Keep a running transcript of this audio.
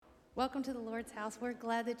Welcome to the Lord's house. We're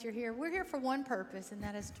glad that you're here. We're here for one purpose, and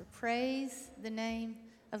that is to praise the name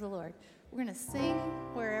of the Lord. We're going to sing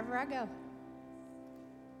wherever I go.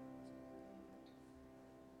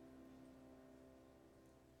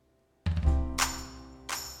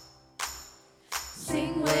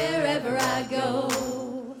 Sing wherever I go.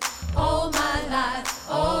 All my life,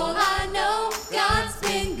 all I know, God's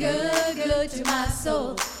been good, good to my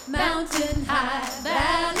soul. Mountain high,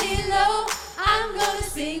 valley low, I'm gonna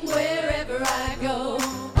sing wherever I go.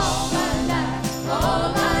 All my life,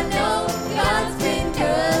 all I know, God's been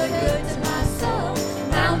good, good to my soul.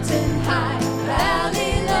 Mountain high,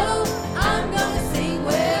 valley low, I'm gonna sing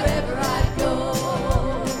wherever I go.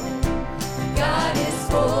 God is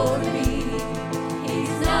for me,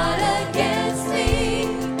 He's not against me.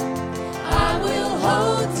 I will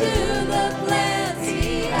hold to the plans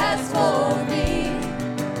He has for me.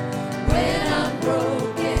 When I'm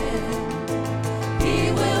broken,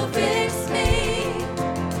 He will fix me.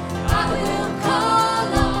 I will call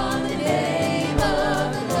on the name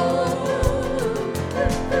of the Lord.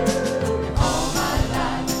 All my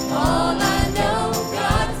life, all I know,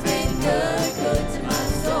 God's been good, good to my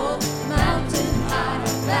soul. Mountain high,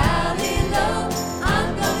 valley low, I'm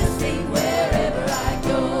gonna sing wherever I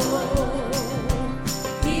go.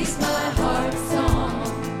 He's my heart song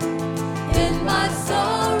in my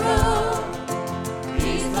sorrow.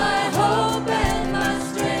 He's my hope and my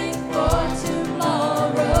strength for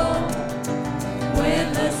tomorrow. When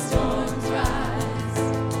the storms rise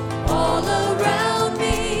all around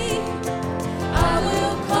me, I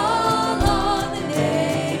will call on the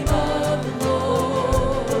name of the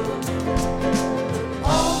Lord.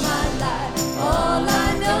 All my life, all I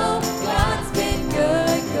know, God's been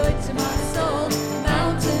good, good to my soul.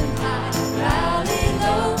 Mountain high, valley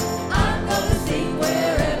low, I'm gonna sing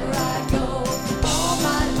wherever I go. All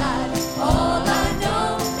my life, all I know,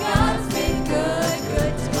 God's been good,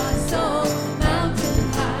 good to my soul. Mountain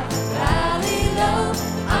high, valley low,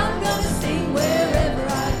 I'm gonna sing wherever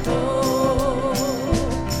I go.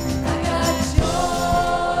 I got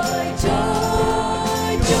joy,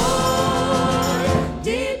 joy, joy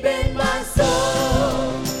deep in my soul.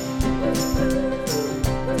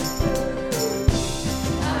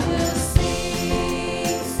 I will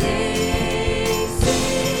sing, sing,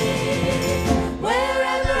 sing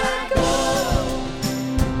wherever I go.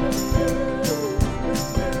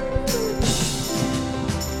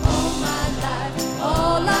 All my life,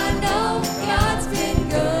 all I know, God's been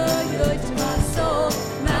good, good to my soul.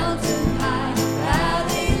 Mountain high,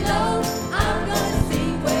 valley low, I'm gonna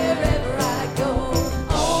sing wherever I go.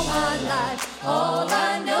 All my life, all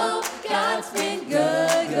I know, God's been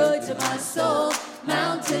good, good to my soul.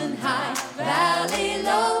 Mountain high, valley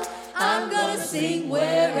low, I'm gonna sing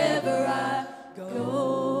wherever I go.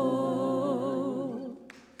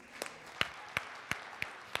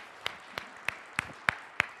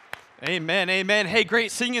 Amen, amen. Hey,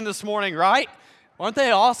 great singing this morning, right? Aren't they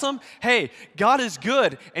awesome? Hey, God is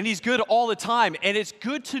good, and He's good all the time. And it's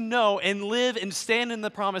good to know and live and stand in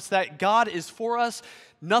the promise that God is for us.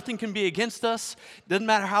 Nothing can be against us. Doesn't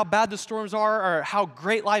matter how bad the storms are or how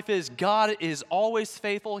great life is. God is always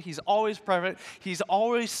faithful. He's always present. He's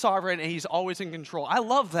always sovereign, and He's always in control. I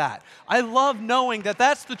love that. I love knowing that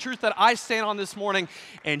that's the truth that I stand on this morning,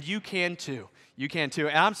 and you can too. You can too.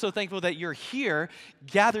 And I'm so thankful that you're here,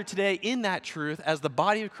 gathered today in that truth as the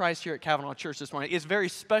body of Christ here at Cavanaugh Church this morning. It's very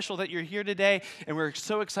special that you're here today, and we're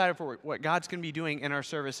so excited for what God's going to be doing in our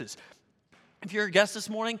services. If you're a guest this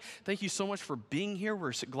morning, thank you so much for being here.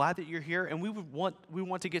 We're so glad that you're here, and we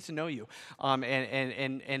want to get to know you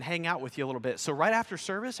and hang out with you a little bit. So right after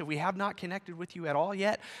service, if we have not connected with you at all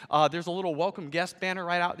yet, there's a little welcome guest banner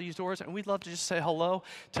right out these doors, and we'd love to just say hello,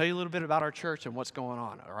 tell you a little bit about our church and what's going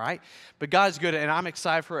on, all right? But God's good, and I'm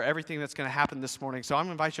excited for everything that's going to happen this morning. So I'm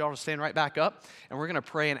going to invite you all to stand right back up, and we're going to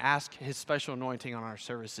pray and ask His special anointing on our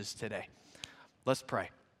services today. Let's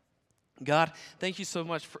pray. God, thank you so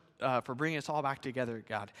much for bringing us all back together,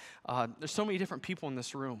 God. There's so many different people in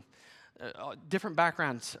this room, different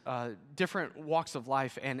backgrounds, different walks of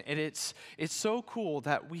life, and it's so cool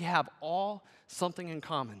that we have all something in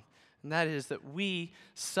common, and that is that we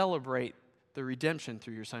celebrate the redemption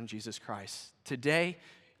through your Son, Jesus Christ. Today,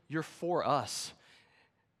 you're for us.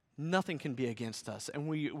 Nothing can be against us, and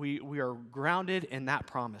we are grounded in that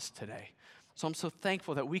promise today. So I'm so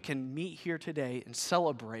thankful that we can meet here today and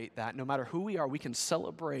celebrate that. No matter who we are, we can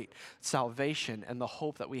celebrate salvation and the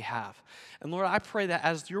hope that we have. And Lord, I pray that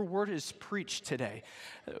as your word is preached today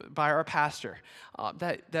by our pastor,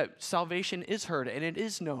 that salvation is heard and it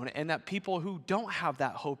is known, and that people who don't have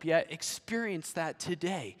that hope yet experience that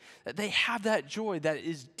today, that they have that joy that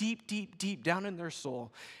is deep, deep, deep down in their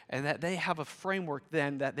soul, and that they have a framework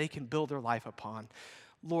then that they can build their life upon.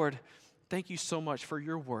 Lord, thank you so much for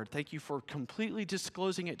your word. Thank you for completely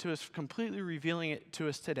disclosing it to us, completely revealing it to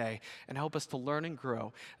us today, and help us to learn and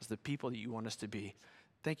grow as the people that you want us to be.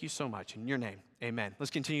 Thank you so much. In your name, amen.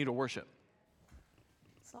 Let's continue to worship.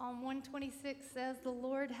 Psalm 126 says, "The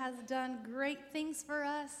Lord has done great things for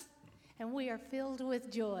us, and we are filled with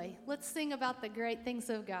joy." Let's sing about the great things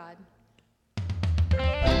of God.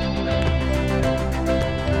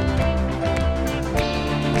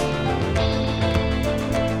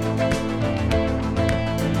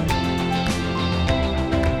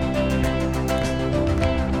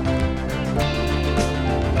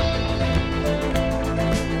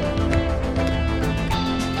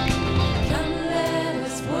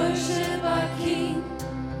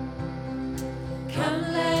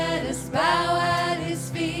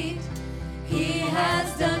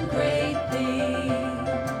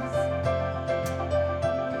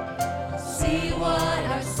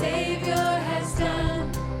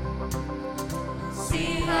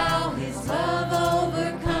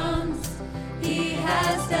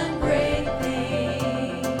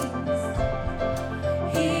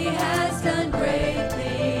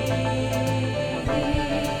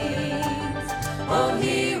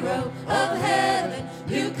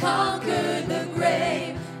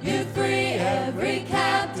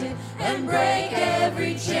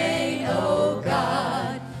 Chain, oh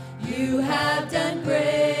God, you have done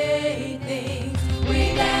great things.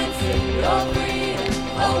 We dance in your freedom,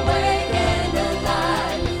 awaken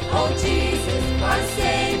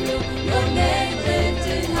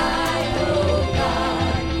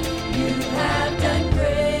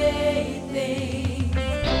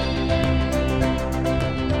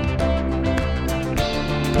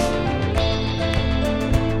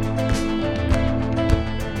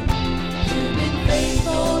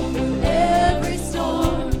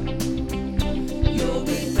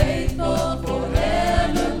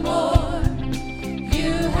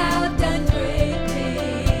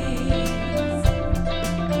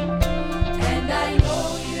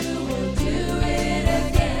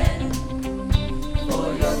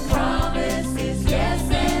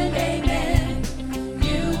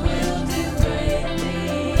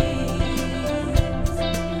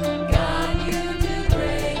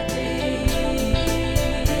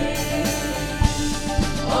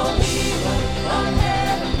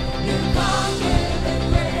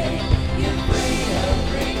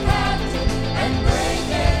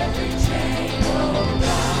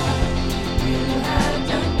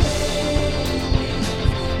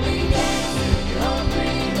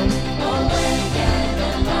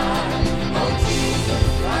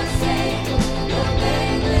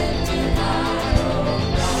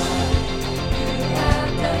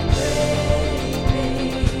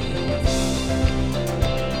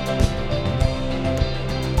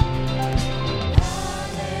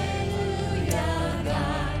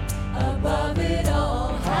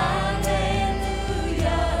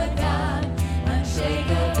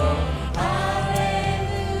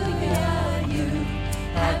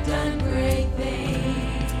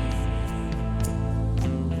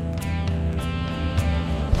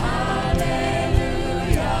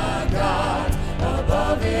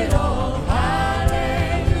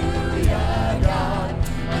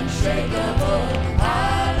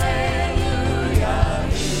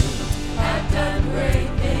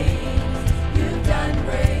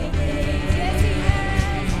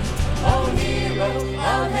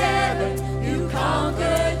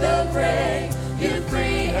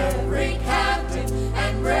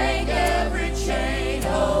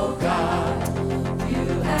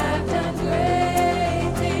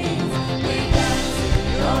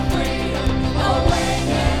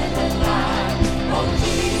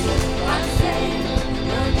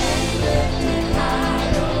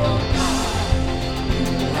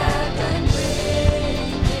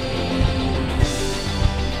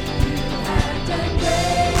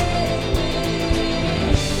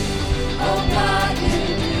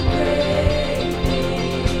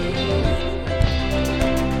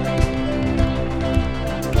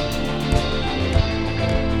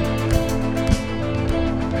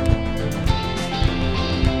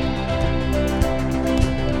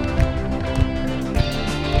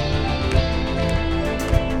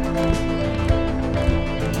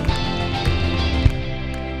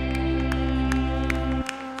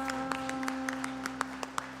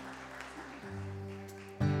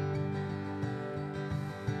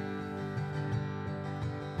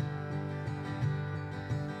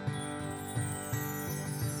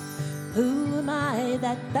am I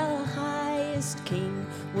that the highest King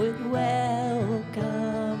would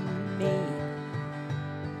welcome me?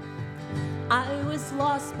 I was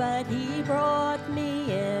lost, but he brought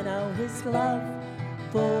me in. Oh, his love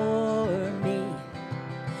for me.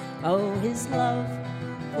 Oh, his love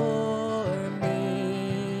for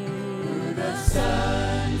me. Who the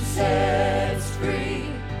sun sets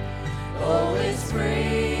free, oh, it's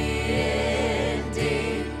free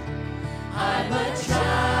indeed. I'm a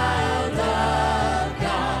child of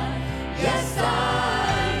God, yes I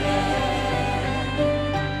am.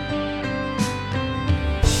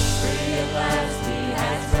 Free at last, he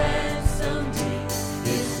has ransomed me,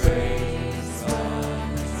 his grace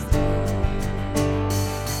runs deep.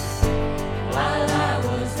 While I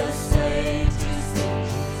was a slave to sin,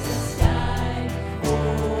 Jesus died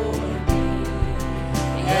for me.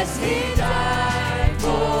 Yes, he died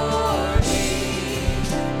for me.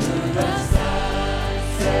 Who the Son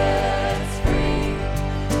sets free,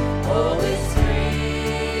 oh, it's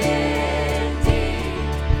free indeed.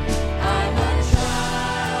 I'm a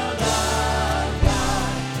child of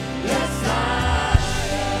God, yes I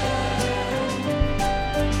am.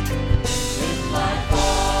 In my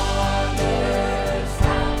Father's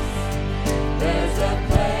house, there's a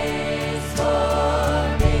place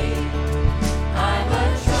for me. I'm a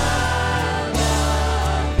child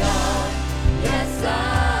of God, yes I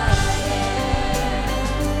am.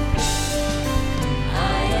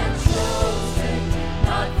 I am chosen,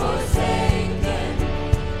 not forsaken.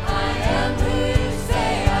 I am who you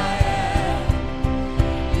say I am.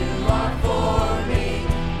 You are for me,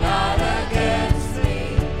 not against me.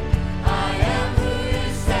 I am who you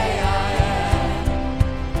say I am.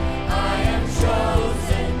 I am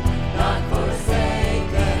chosen, not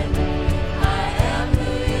forsaken. I am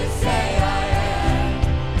who you say I am.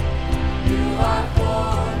 You are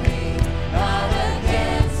for me, not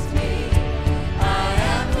against me. I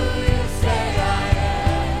am who you say I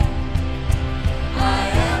am. I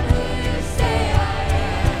am who you say I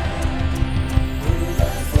am. Who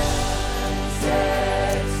the Son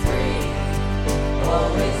sets free,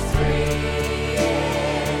 oh, it's free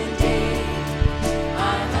indeed.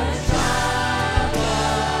 I'm a child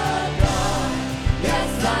of God,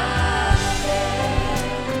 yes I am.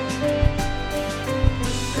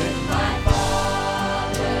 In my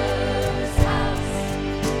Father's house,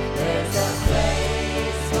 there's a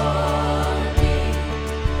place for me.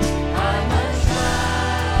 I'm a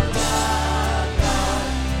child of God,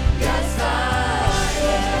 yes I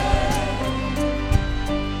am.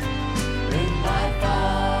 In my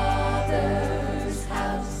Father's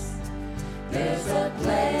house, there's a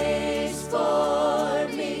place for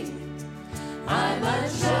me. I'm a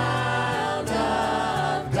child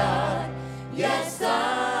of God, yes I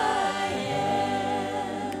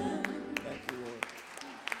am.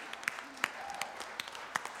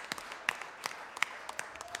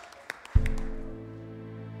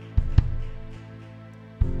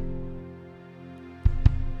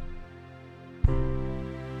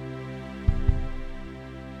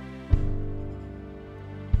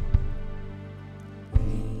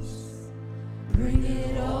 Peace, bring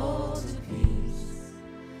it all to peace.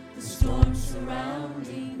 The storm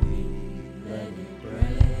surrounding me, let it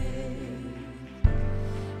break.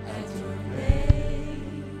 At your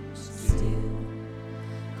name, still,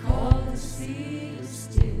 call the sea to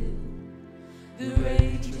still. The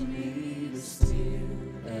rage in me to still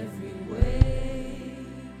every wave.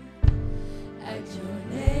 At your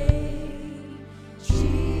name,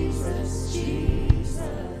 Jesus,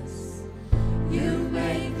 Jesus, you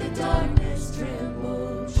make the darkness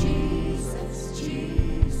tremble. Jesus,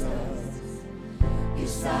 Jesus, you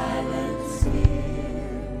silence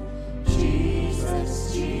fear.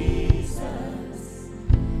 Jesus, Jesus,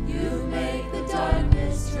 you make the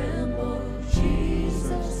darkness tremble.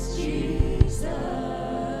 Jesus, Jesus.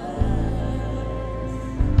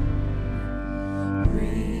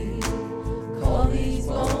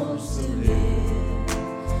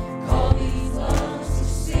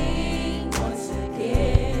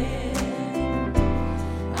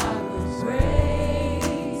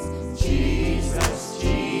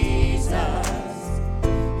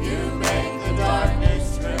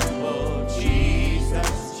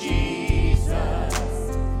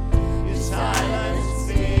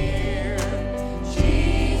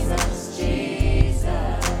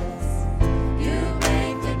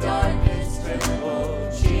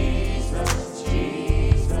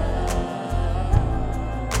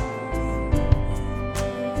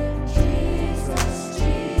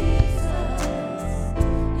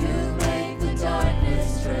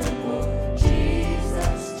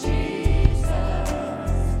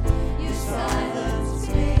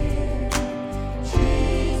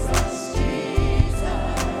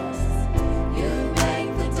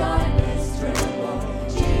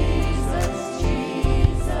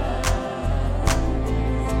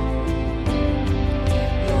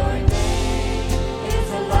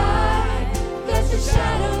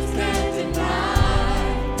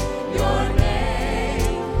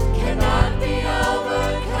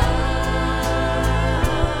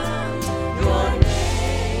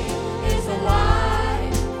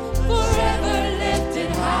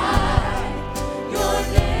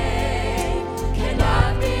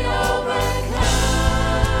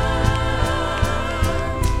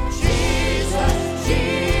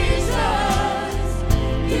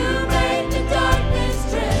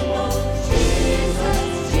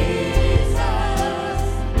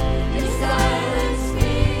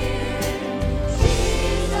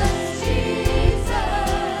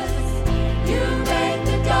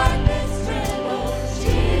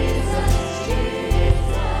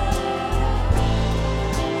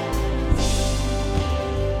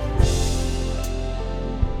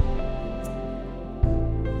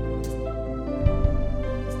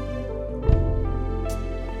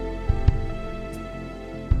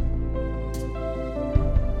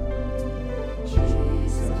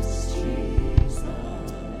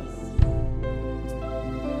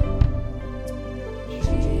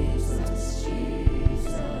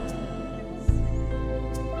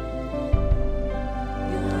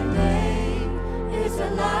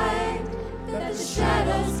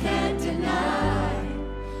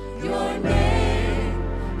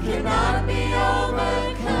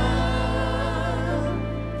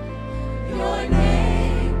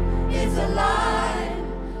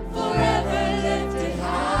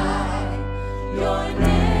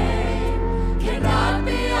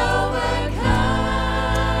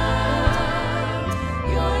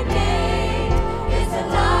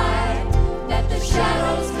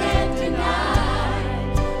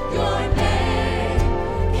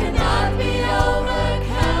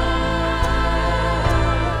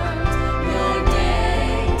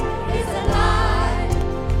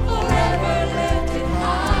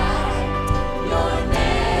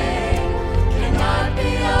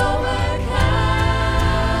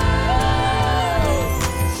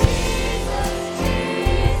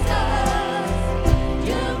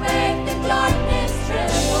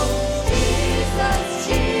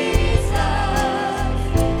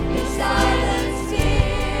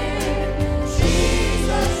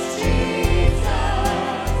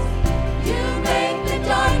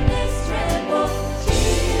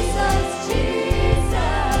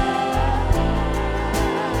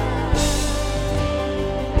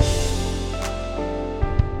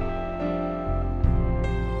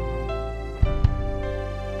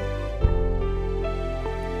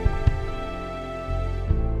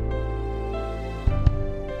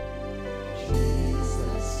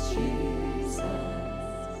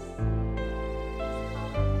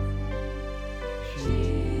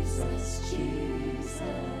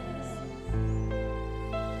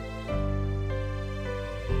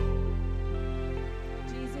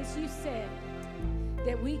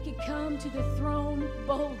 that we could come to the throne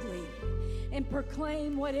boldly and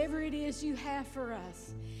proclaim whatever it is you have for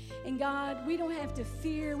us. And God, we don't have to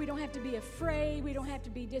fear, we don't have to be afraid, we don't have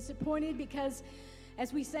to be disappointed, because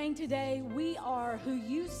as we sang today, we are who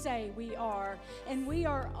you say we are, and we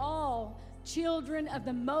are all children of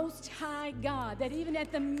the Most High God, that even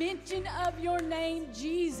at the mention of your name,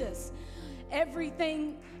 Jesus,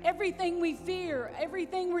 everything we fear,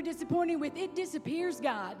 everything we're disappointed with, it disappears,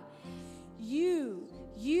 God.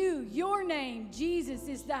 Your name, Jesus,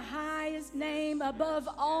 is the highest name above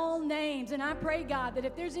all names. And I pray, God, that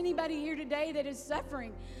if there's anybody here today that is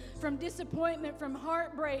suffering from disappointment, from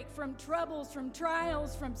heartbreak, from troubles, from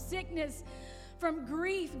trials, from sickness, from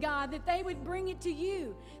grief, God, that they would bring it to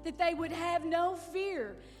you, that they would have no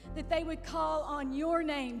fear, that they would call on your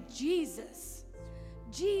name, Jesus.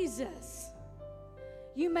 Jesus.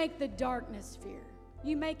 You make the darkness fear.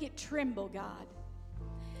 You make it tremble, God.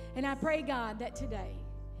 And I pray, God, that today,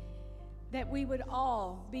 that we would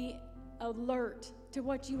all be alert to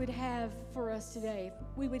what you would have for us today.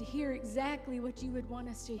 We would hear exactly what you would want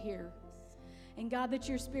us to hear. And God, that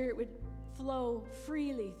your Spirit would flow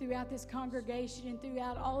freely throughout this congregation and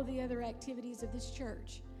throughout all of the other activities of this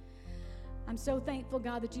church. I'm so thankful,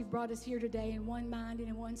 God, that you've brought us here today in one mind and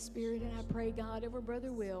in one spirit. And I pray, God, over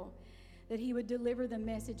Brother Will, that he would deliver the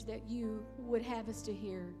message that you would have us to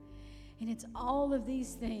hear. And it's all of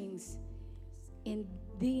these things in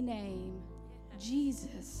the name,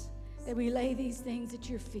 Jesus, that we lay these things at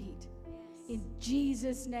your feet. In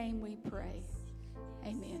Jesus' name we pray.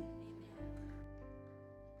 Amen.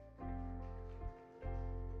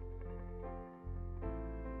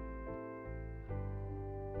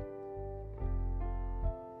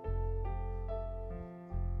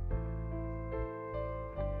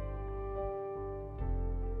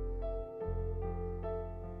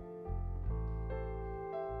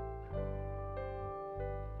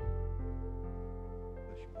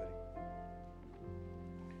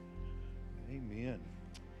 Amen.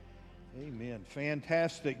 Amen.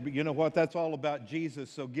 Fantastic. But you know what? That's all about Jesus,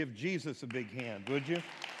 so give Jesus a big hand, would you?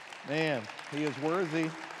 Man, he is worthy.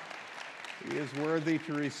 He is worthy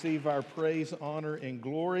to receive our praise, honor, and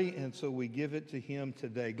glory, and so we give it to him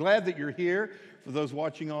today. Glad that you're here. For those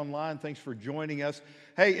watching online, thanks for joining us.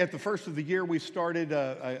 Hey, at the first of the year, we started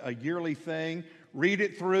a yearly thing, Read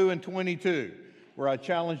It Through in 22, where I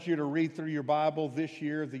challenged you to read through your Bible this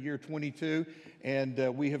year, the year 22.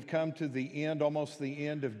 And we have come to the end, almost the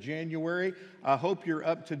end of January. I hope you're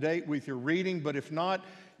up to date with your reading, but if not,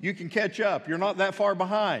 you can catch up. You're not that far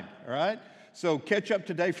behind, all right? So catch up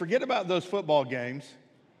today. Forget about those football games.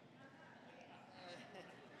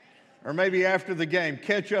 Or maybe after the game,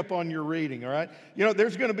 catch up on your reading, all right? You know,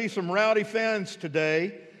 there's going to be some rowdy fans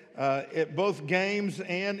today at both games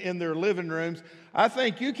and in their living rooms. I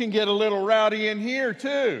think you can get a little rowdy in here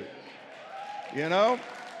too, you know?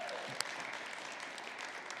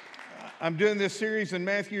 I'm doing this series in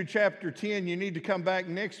Matthew chapter 10. You need to come back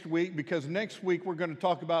next week, because next week we're going to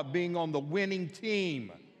talk about being on the winning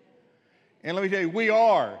team. And let me tell you, we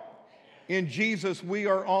are. In Jesus, we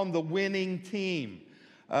are on the winning team.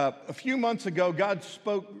 A few months ago, God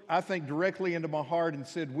spoke, I think, directly into my heart and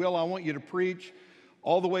said, Will, I want you to preach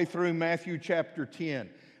all the way through Matthew chapter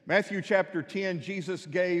 10. Matthew chapter 10, Jesus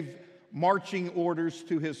gave marching orders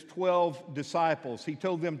to his 12 disciples. He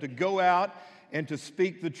told them to go out and to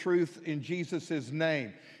speak the truth in Jesus'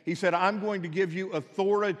 name. He said, I'm going to give you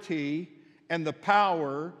authority and the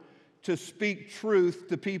power to speak truth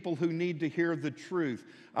to people who need to hear the truth.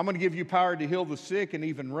 I'm going to give you power to heal the sick and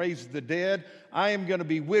even raise the dead. I am going to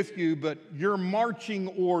be with you, but your marching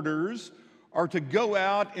orders are to go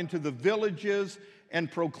out into the villages and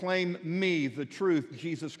proclaim me, the truth,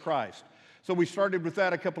 Jesus Christ. So we started with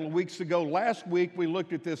that a couple of weeks ago. Last week we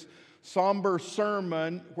looked at this somber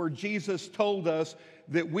sermon where Jesus told us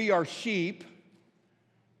that we are sheep.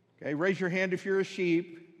 Okay, raise your hand if you're a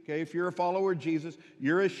sheep. Okay, if you're a follower of Jesus,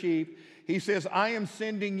 you're a sheep. He says, I am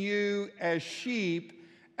sending you as sheep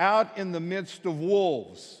out in the midst of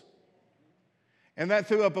wolves. And that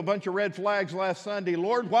threw up a bunch of red flags last Sunday.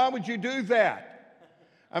 Lord, why would you do that?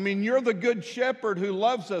 I mean, you're the good shepherd who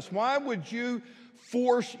loves us. Why would you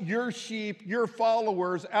force your sheep, your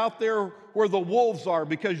followers, out there where the wolves are?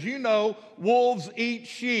 Because you know wolves eat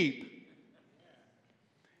sheep.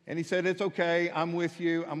 And he said, it's okay, I'm with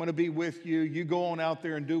you, I'm going to be with you. You go on out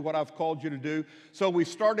there and do what I've called you to do. So we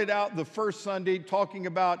started out the first Sunday talking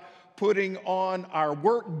about putting on our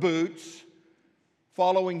work boots,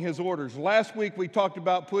 following his orders. Last week we talked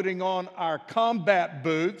about putting on our combat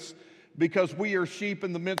boots, because we are sheep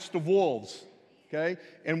in the midst of wolves. okay?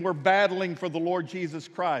 And we're battling for the Lord Jesus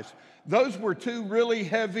Christ. Those were two really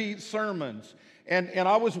heavy sermons. And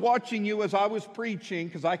I was watching you as I was preaching,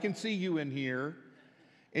 because I can see you in here,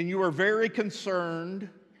 and you are very concerned.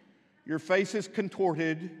 Your face is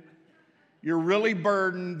contorted. You're really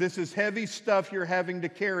burdened. This is heavy stuff you're having to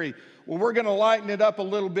carry. Well, we're going to lighten it up a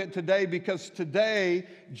little bit today, because today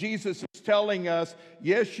Jesus is telling us,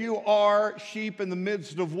 yes, you are sheep in the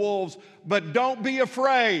midst of wolves, but don't be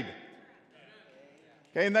afraid.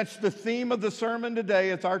 Okay, and that's the theme of the sermon today.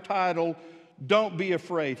 It's our title, Don't Be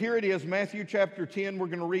Afraid. Here it is, Matthew chapter 10. We're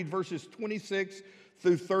going to read verses 26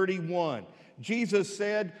 through 31. Jesus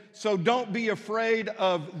said, so don't be afraid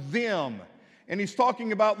of them. And he's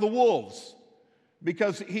talking about the wolves,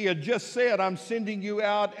 because he had just said, I'm sending you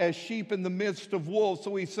out as sheep in the midst of wolves.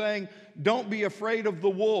 So he's saying, don't be afraid of the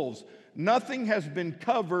wolves. Nothing has been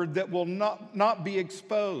covered that will not be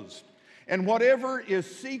exposed. And whatever is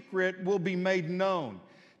secret will be made known.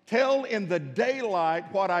 Tell in the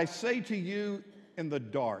daylight what I say to you in the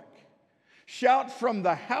dark. Shout from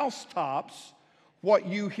the housetops what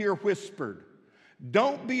you hear whispered.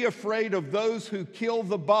 Don't be afraid of those who kill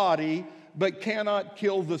the body but cannot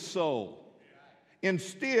kill the soul.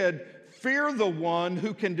 Instead, fear the one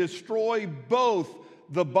who can destroy both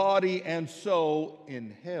the body and soul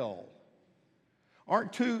in hell.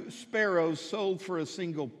 Aren't 2 sparrows sold for a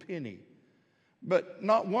single penny? But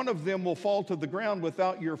not one of them will fall to the ground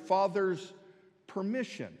without your Father's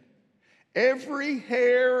permission. Every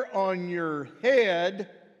hair on your head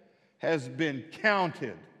has been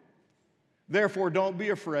counted. Therefore, don't be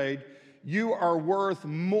afraid. You are worth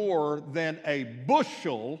more than a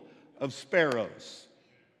bushel of sparrows.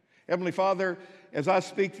 Heavenly Father, as I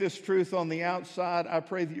speak this truth on the outside, I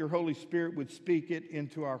pray that your Holy Spirit would speak it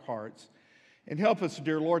into our hearts. And help us,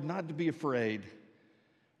 dear Lord, not to be afraid,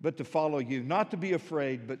 but to follow you. Not to be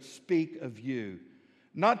afraid, but speak of you.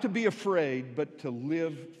 Not to be afraid, but to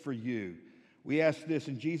live for you. We ask this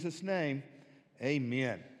in Jesus' name,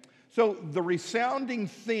 amen. So the resounding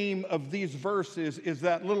theme of these verses is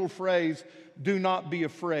that little phrase, do not be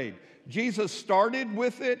afraid. Jesus started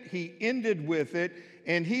with it, he ended with it,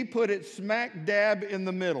 and he put it smack dab in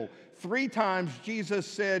the middle. 3 times Jesus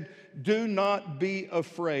said, do not be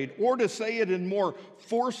afraid. Or to say it in more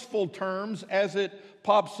forceful terms, as it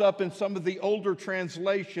pops up in some of the older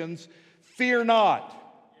translations, fear not.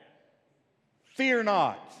 Fear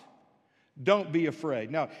not. Don't be afraid.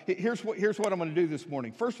 Now, here's what I'm going to do this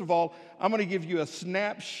morning. First of all, I'm going to give you a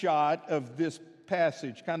snapshot of this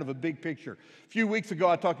passage, kind of a big picture. A few weeks ago,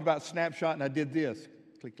 I talked about snapshot, and I did this.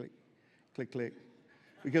 Click, click, click, click.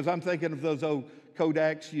 Because I'm thinking of those old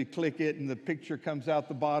Kodaks. You click it, and the picture comes out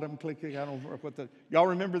the bottom. Click, click. I don't know what y'all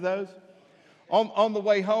remember those? On the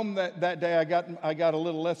way home that day, I got a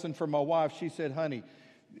little lesson from my wife. She said, honey,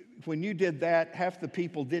 when you did that, half the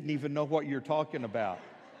people didn't even know what you're talking about.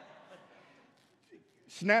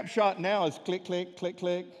 Snapshot now is click, click, click,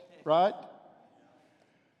 click, right?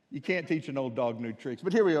 You can't teach an old dog new tricks.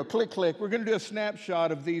 But here we go, click, click. We're going to do a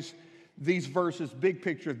snapshot of these verses, big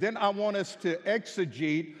picture. Then I want us to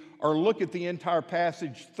exegete or look at the entire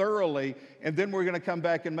passage thoroughly, and then we're going to come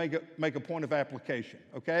back and make a point of application,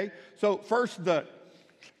 okay? So first, the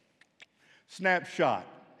snapshot,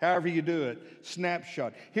 however you do it,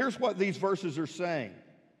 snapshot. Here's what these verses are saying.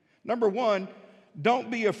 Number 1,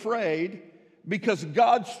 don't be afraid, because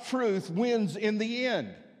God's truth wins in the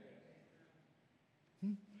end.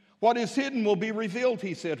 What is hidden will be revealed,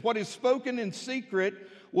 he said. What is spoken in secret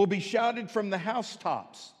will be shouted from the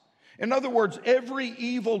housetops. In other words, every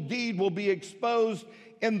evil deed will be exposed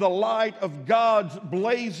in the light of God's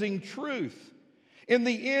blazing truth. In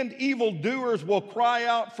the end, evildoers will cry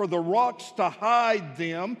out for the rocks to hide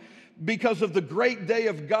them, because of the great day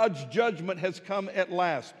of God's judgment has come at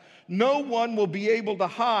last. No one will be able to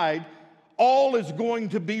hide. All is going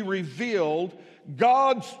to be revealed.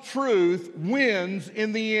 God's truth wins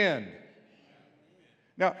in the end.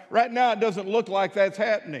 Now, right now, it doesn't look like that's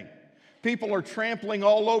happening. People are trampling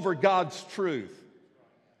all over God's truth.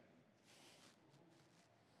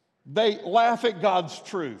 They laugh at God's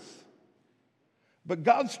truth. But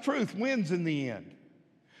God's truth wins in the end.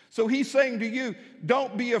 So he's saying to you,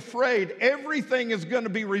 don't be afraid. Everything is going to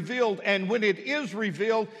be revealed. And when it is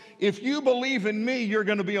revealed, if you believe in me, you're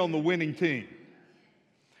going to be on the winning team.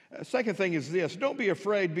 Second thing is this. Don't be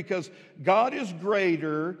afraid, because God is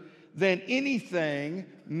greater than anything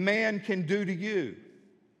man can do to you.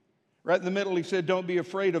 Right in the middle, he said, don't be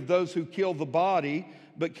afraid of those who kill the body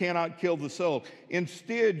but cannot kill the soul.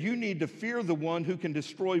 Instead, you need to fear the one who can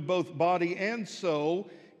destroy both body and soul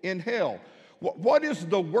in hell. What is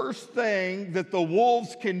the worst thing that the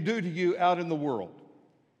wolves can do to you out in the world?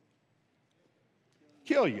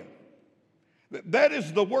 kill you. That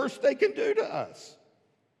is the worst they can do to us.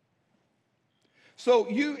 So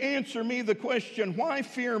you answer me the question, why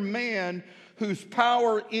fear man whose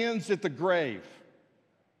power ends at the grave?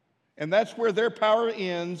 And that's where their power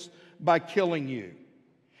ends, by killing you.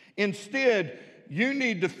 Instead, you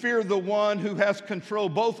need to fear the one who has control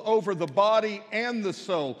both over the body and the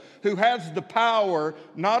soul, who has the power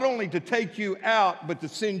not only to take you out, but to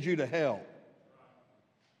send you to hell.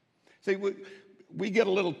 See, we get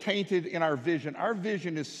a little tainted in our vision. Our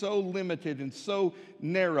vision is so limited and so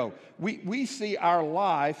narrow. We see our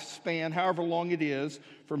lifespan, however long it is,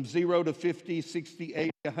 from 0 to 50, 60,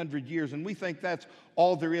 80, 100 years, and we think that's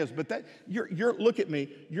all there is. But look at me.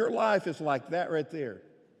 Your life is like that right there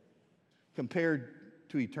compared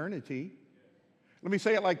to eternity. Let me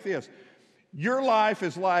say it like this. Your life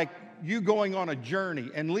is like you going on a journey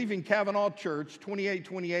and leaving Cavanaugh Church,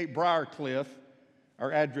 2828 Briarcliff.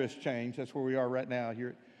 Our address changed. That's where we are right now.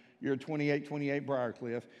 You're at 2828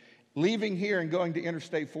 Briarcliff. Leaving here and going to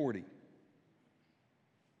Interstate 40.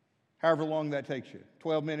 However long that takes you.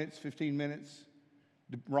 12 minutes, 15 minutes.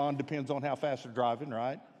 Ron, depends on how fast you're driving,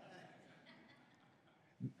 right?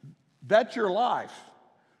 That's your life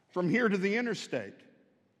from here to the interstate.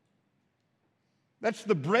 That's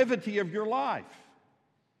the brevity of your life.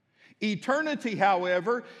 Eternity,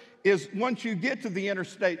 however, is once you get to the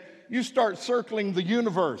interstate, you start circling the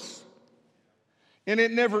universe, and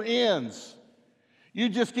it never ends. You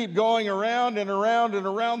just keep going around and around and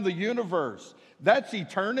around the universe. That's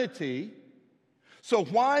eternity. So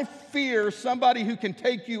why fear somebody who can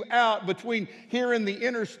take you out between here and the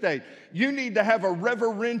interstate? You need to have a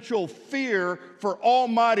reverential fear for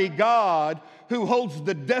Almighty God, who holds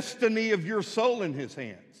the destiny of your soul in his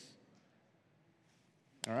hands.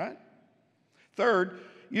 All right? Third,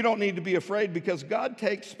 you don't need to be afraid because God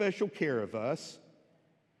takes special care of us.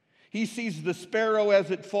 He sees the sparrow as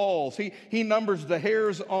it falls. He numbers the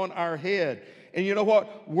hairs on our head. And you know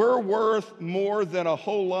what? We're worth more than a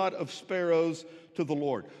whole lot of sparrows to the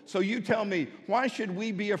Lord. So you tell me, why should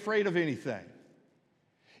we be afraid of anything?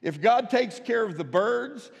 If God takes care of the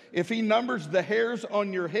birds, if he numbers the hairs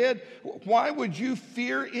on your head, why would you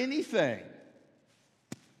fear anything?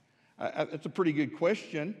 That's a pretty good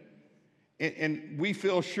question. And we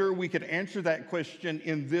feel sure we could answer that question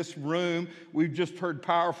in this room. We've just heard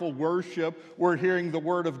powerful worship. We're hearing the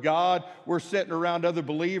word of God. We're sitting around other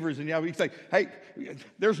believers. And we say, hey,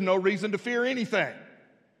 there's no reason to fear anything.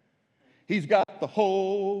 He's got the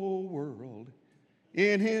whole world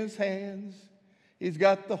in his hands. He's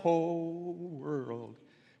got the whole world.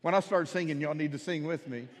 When I start singing, y'all need to sing with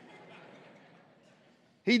me.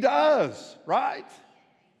 He does, right?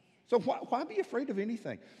 So why be afraid of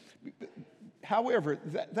anything? However,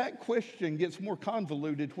 that question gets more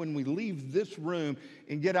convoluted when we leave this room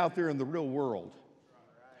and get out there in the real world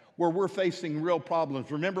where we're facing real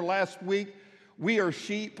problems. Remember last week, we are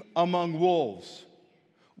sheep among wolves.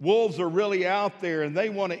 Wolves are really out there and they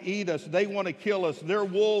want to eat us. They want to kill us. They're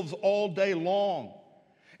wolves all day long.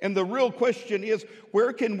 And the real question is,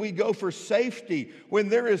 where can we go for safety when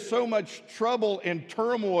there is so much trouble and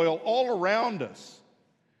turmoil all around us?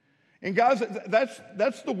 And guys,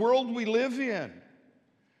 that's the world we live in.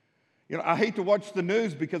 You know, I hate to watch the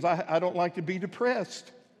news because I don't like to be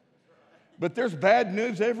depressed. But there's bad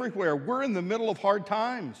news everywhere. We're in the middle of hard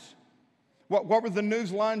times. What were the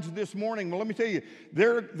news lines this morning? Well, let me tell you,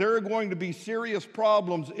 there are going to be serious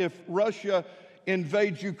problems if Russia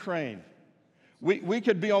invades Ukraine. We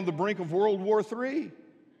could be on the brink of World War III.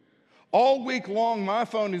 All week long, my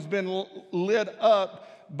phone has been lit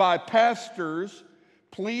up by pastors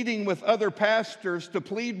pleading with other pastors to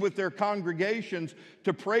plead with their congregations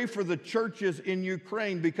to pray for the churches in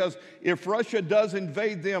Ukraine, because if Russia does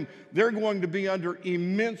invade them, they're going to be under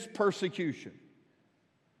immense persecution.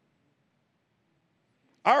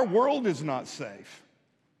 Our world is not safe.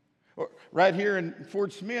 Right here in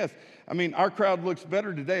Fort Smith, I mean, our crowd looks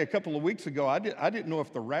better today. A couple of weeks ago, I didn't know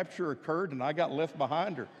if the rapture occurred and I got left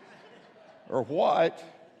behind or what.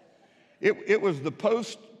 It was the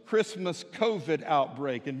post-Christmas COVID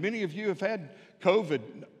outbreak, and many of you have had COVID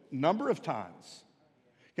a number of times.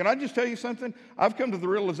 Can I just tell you something? I've come to the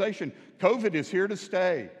realization COVID is here to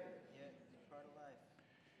stay.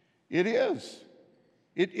 It is.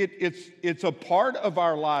 It's a part of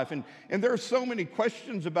our life. And there are so many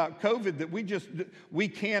questions about COVID that we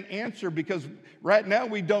can't answer because right now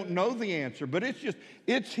we don't know the answer. But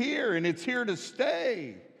it's here and it's here to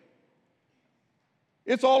stay.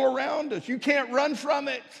 It's all around us. You can't run from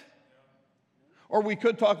it. Or we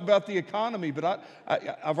could talk about the economy, but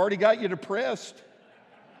I've already got you depressed.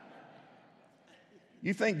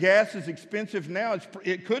 You think gas is expensive now?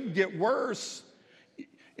 It could get worse.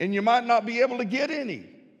 and you might not be able to get any.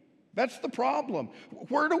 That's the problem.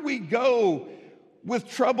 Where do we go with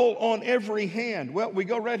trouble on every hand? Well, we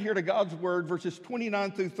go right here to God's word, verses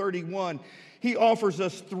 29 through 31. He offers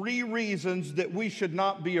us 3 reasons that we should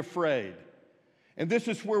not be afraid. And this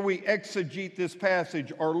is where we exegete this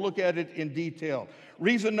passage or look at it in detail.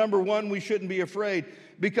 Reason number 1, we shouldn't be afraid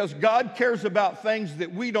because God cares about things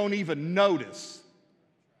that we don't even notice.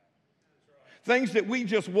 Things that we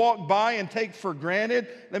just walk by and take for granted.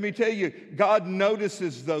 Let me tell you, God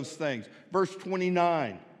notices those things. Verse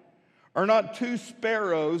 29, are not 2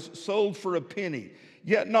 sparrows sold for a penny?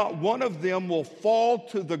 Yet not one of them will fall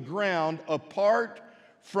to the ground apart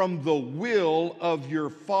from the will of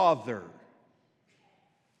your Father.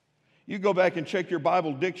 You go back and check your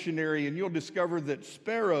Bible dictionary and you'll discover that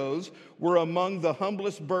sparrows were among the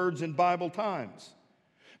humblest birds in Bible times.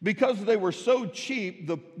 Because they were so cheap,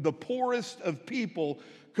 the poorest of people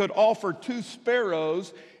could offer 2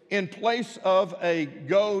 sparrows in place of a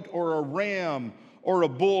goat or a ram or a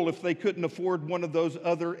bull if they couldn't afford one of those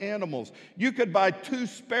other animals. You could buy 2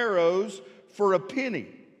 sparrows for a penny.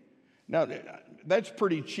 Now, that's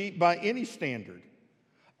pretty cheap by any standard.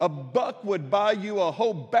 A buck would buy you a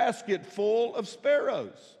whole basket full of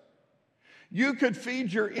sparrows. You could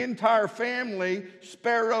feed your entire family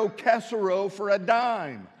sparrow casserole for a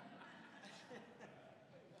dime.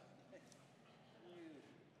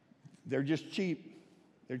 They're just cheap.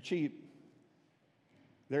 They're cheap.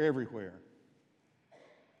 They're everywhere.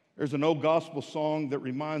 There's an old gospel song that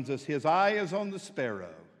reminds us, his eye is on the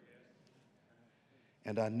sparrow,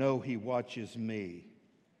 and I know he watches me.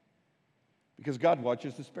 Because God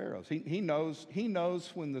watches the sparrows. He knows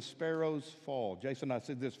when the sparrows fall. Jason and I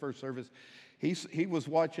said this first service. He was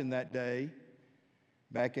watching that day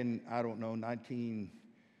back in,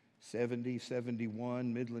 1970,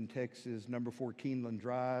 71, Midland, Texas, number 4 Keeneland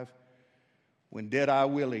Drive, when Deadeye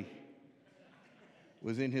Willie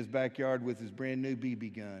was in his backyard with his brand new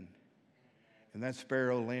BB gun. And that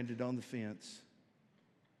sparrow landed on the fence.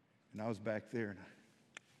 And I was back there and I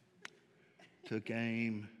took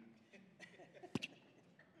aim.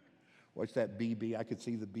 Watch that BB. I could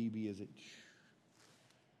see the BB as it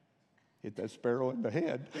hit that sparrow in the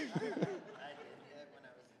head.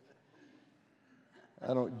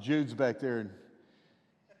 Jude's back there, and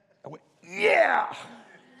I went, yeah!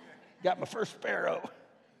 Got my first sparrow.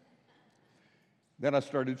 Then I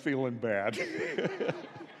started feeling bad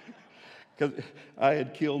because I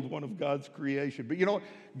had killed one of God's creation. But you know what?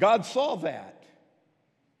 God saw that.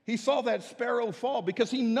 He saw that sparrow fall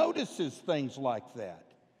because he notices things like that.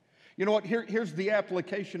 You know what? Here's the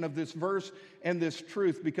application of this verse and this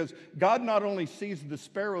truth, because God not only sees the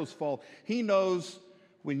sparrows fall, he knows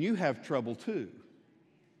when you have trouble too.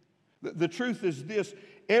 The truth is this: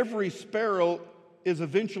 every sparrow is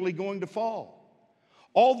eventually going to fall.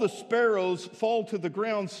 All the sparrows fall to the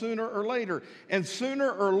ground sooner or later, and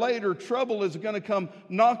sooner or later trouble is going to come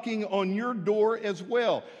knocking on your door as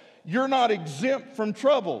well. You're not exempt from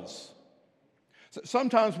troubles.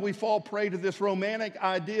 Sometimes we fall prey to this romantic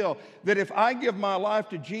ideal that if I give my life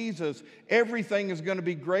to Jesus, everything is going to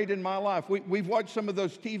be great in my life. We've watched some of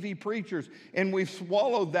those TV preachers, and we've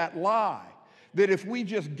swallowed that lie that if we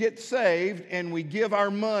just get saved and we give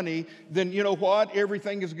our money, then you know what?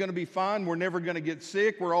 Everything is going to be fine. We're never going to get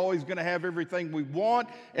sick. We're always going to have everything we want,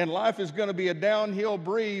 and life is going to be a downhill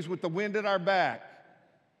breeze with the wind at our back.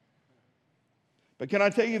 But can I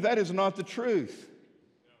tell you, that is not the truth.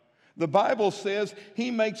 The Bible says he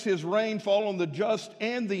makes his rain fall on the just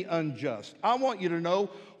and the unjust. I want you to know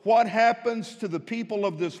what happens to the people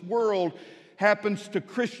of this world happens to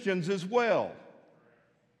Christians as well.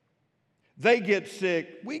 They get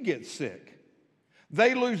sick, we get sick.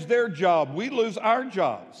 They lose their job, we lose our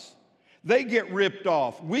jobs. They get ripped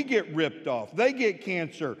off, we get ripped off. They get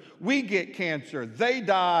cancer, we get cancer. They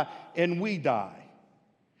die and we die.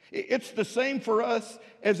 It's the same for us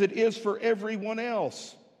as it is for everyone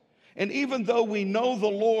else. And even though we know the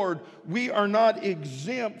Lord, we are not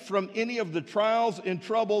exempt from any of the trials and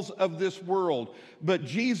troubles of this world. But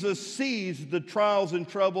Jesus sees the trials and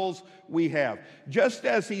troubles we have. Just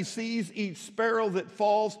as he sees each sparrow that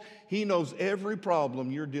falls, he knows every problem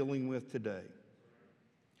you're dealing with today.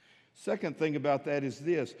 Second thing about that is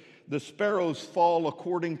this: the sparrows fall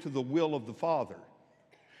according to the will of the Father.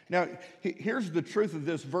 Now, here's the truth of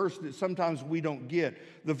this verse that sometimes we don't get.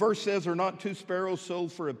 The verse says, are not 2 sparrows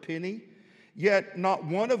sold for a penny? Yet not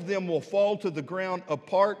one of them will fall to the ground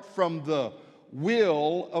apart from the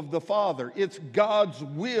will of the Father. It's God's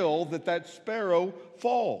will that sparrow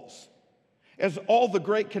falls. As all the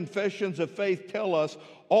great confessions of faith tell us,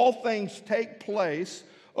 all things take place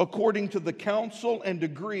according to the counsel and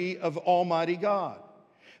decree of Almighty God.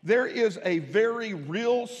 There is a very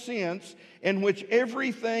real sense in which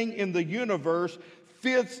everything in the universe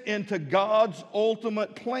fits into God's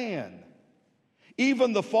ultimate plan.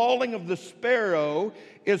 Even the falling of the sparrow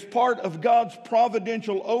is part of God's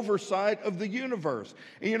providential oversight of the universe.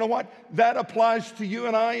 And you know what? That applies to you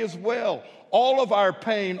and I as well. All of our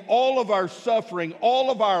pain, all of our suffering,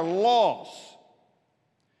 all of our loss,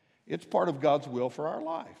 it's part of God's will for our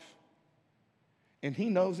life. And He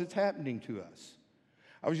knows it's happening to us.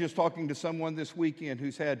 I was just talking to someone this weekend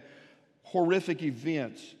who's had horrific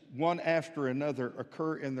events, one after another,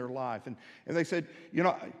 occur in their life. And they said, you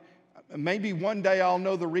know, maybe one day I'll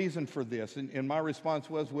know the reason for this. And my response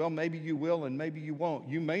was, well, maybe you will and maybe you won't.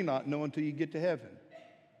 You may not know until you get to heaven.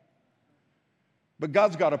 But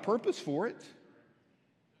God's got a purpose for it.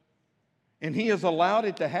 And He has allowed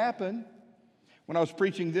it to happen. When I was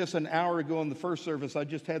preaching this an hour ago in the first service, I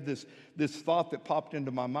just had this thought that popped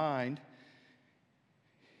into my mind.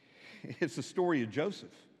 It's the story of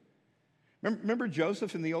Joseph. Remember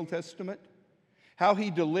Joseph in the Old Testament? How he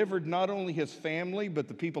delivered not only his family, but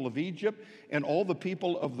the people of Egypt and all the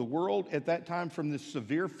people of the world at that time from this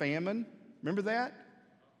severe famine. Remember that?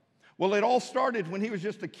 Well, it all started when he was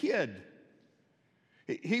just a kid.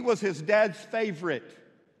 He was his dad's favorite.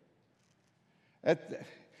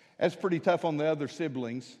 That's pretty tough on the other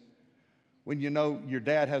siblings when you know your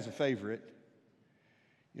dad has a favorite.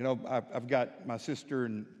 You know, I've got my sister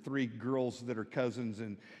and 3 girls that are cousins,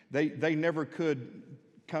 and they never could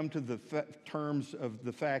come to the terms of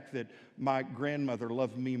the fact that my grandmother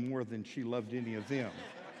loved me more than she loved any of them.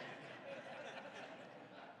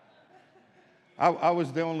 I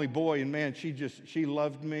was the only boy, and man, she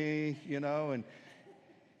loved me, you know, and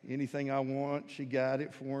anything I want, she got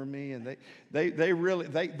it for me. And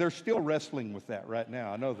they're still wrestling with that right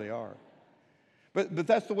now. I know they are. But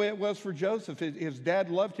that's the way it was for Joseph. His dad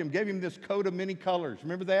loved him, gave him this coat of many colors.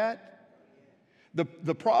 Remember that?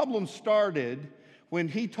 The problem started when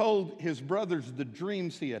he told his brothers the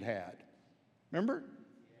dreams he had had. Remember?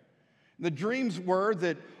 The dreams were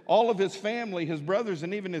that all of his family, his brothers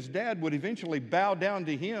and even his dad, would eventually bow down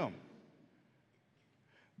to him.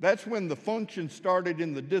 That's when the function started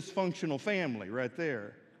in the dysfunctional family right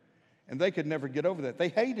there. And they could never get over that. They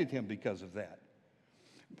hated him because of that.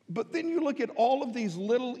 But then you look at all of these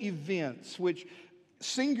little events, which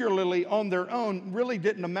singularly on their own really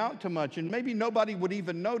didn't amount to much, and maybe nobody would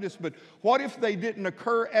even notice, but what if they didn't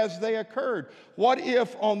occur as they occurred? What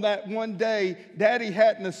if on that one day, Daddy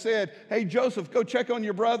hadn't have said, hey, Joseph, go check on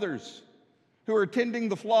your brothers who are tending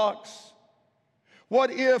the flocks? What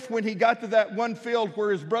if when he got to that one field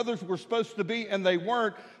where his brothers were supposed to be and they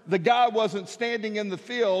weren't, the guy wasn't standing in the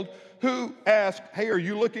field who asked, hey, are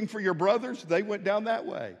you looking for your brothers? They went down that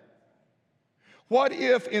way. What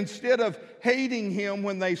if instead of hating him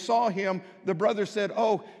when they saw him, the brothers said,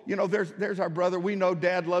 oh, you know, there's our brother. We know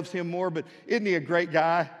Dad loves him more, but isn't he a great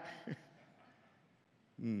guy?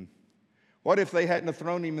 What if they hadn't have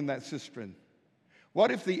thrown him in that cistern?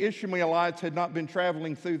 What if the Ishmaelites had not been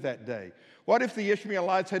traveling through that day? What if the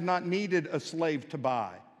Ishmaelites had not needed a slave to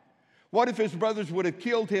buy? What if his brothers would have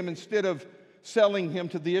killed him instead of selling him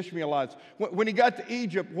to the Ishmaelites? When he got to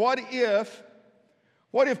Egypt, what if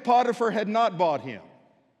Potiphar had not bought him?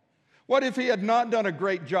 What if he had not done a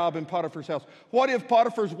great job in Potiphar's house? What if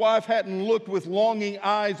Potiphar's wife hadn't looked with longing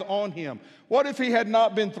eyes on him? What if he had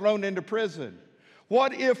not been thrown into prison?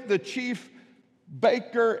 What if the chief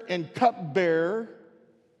baker and cupbearer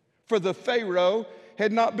for the Pharaoh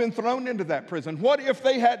had not been thrown into that prison? What if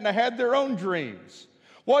they hadn't had their own dreams?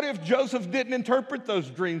 What if Joseph didn't interpret those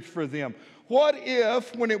dreams for them? What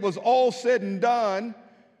if, when it was all said and done,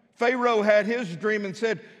 Pharaoh had his dream and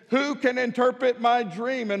said, who can interpret my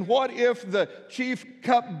dream? And what if the chief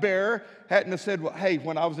cupbearer hadn't have said, well, hey,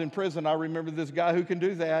 when I was in prison, I remember this guy who can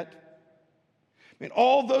do that. I mean,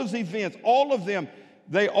 all those events, all of them,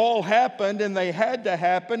 they all happened, and they had to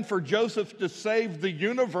happen for Joseph to save the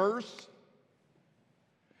universe.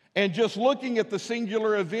 And just looking at the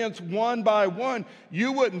singular events one by one,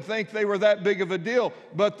 you wouldn't think they were that big of a deal,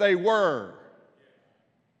 but they were.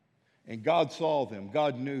 And God saw them.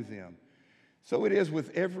 God knew them. So it is with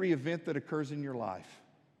every event that occurs in your life.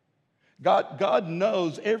 God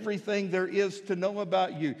knows everything there is to know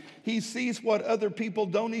about you. He sees what other people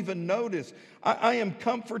don't even notice. I am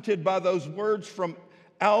comforted by those words from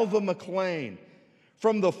Alva McLean.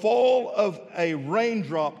 From the fall of a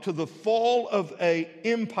raindrop to the fall of an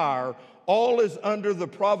empire, all is under the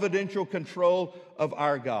providential control of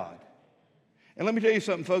our God. And let me tell you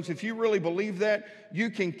something, folks. If you really believe that, you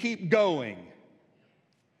can keep going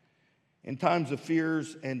in times of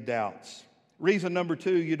fears and doubts. Reason number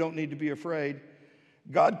 2, you don't need to be afraid.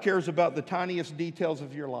 God cares about the tiniest details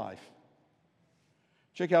of your life.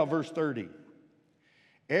 Check out verse 30.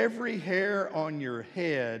 Every hair on your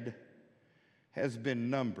head has been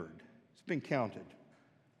numbered. It's been counted.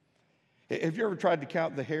 Have you ever tried to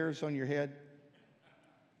count the hairs on your head?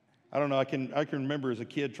 I don't know. I can remember as a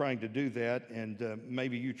kid trying to do that, and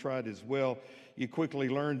maybe you tried as well. You quickly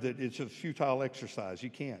learned that it's a futile exercise. You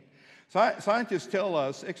can't. Scientists tell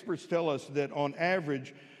us, experts tell us that on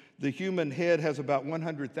average, the human head has about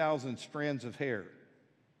 100,000 strands of hair.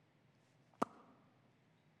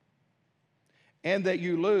 And that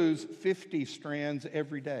you lose 50 strands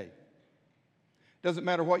every day. Doesn't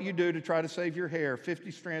matter what you do to try to save your hair,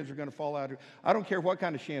 50 strands are going to fall out. I don't care what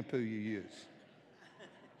kind of shampoo you use.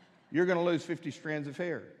 You're going to lose 50 strands of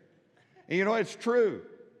hair. And you know, it's true.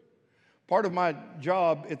 Part of my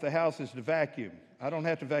job at the house is to vacuum. I don't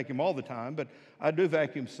have to vacuum all the time, but I do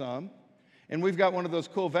vacuum some. And we've got one of those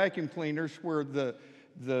cool vacuum cleaners where the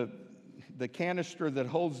canister that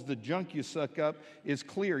holds the junk you suck up is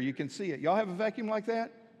clear. You can see it. Y'all have a vacuum like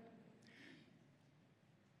that?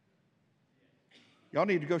 Y'all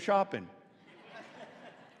need to go shopping.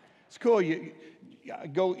 It's cool. You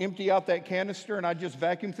go empty out that canister, and I just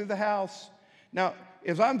vacuum through the house. Now,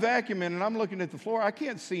 as I'm vacuuming and I'm looking at the floor, I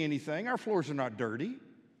can't see anything. Our floors are not dirty.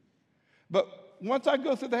 But once I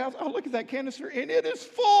go through the house, I look at that canister, and it is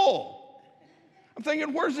full. I'm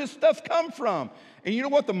thinking, where's this stuff come from? And you know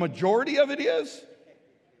what the majority of it is?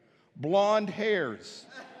 Blonde hairs.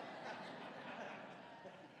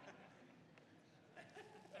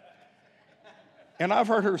 And I've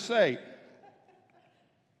heard her say,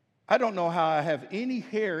 I don't know how I have any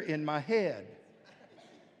hair in my head.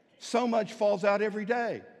 So much falls out every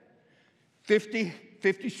day. 50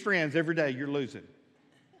 strands every day you're losing.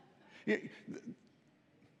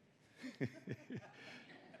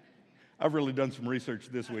 I've really done some research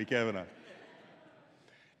this week, haven't I?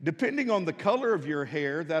 Depending on the color of your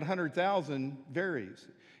hair, that 100,000 varies.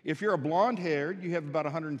 If you're a blonde-haired, you have about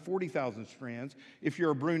 140,000 strands. If you're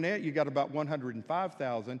a brunette, you got about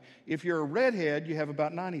 105,000. If you're a redhead, you have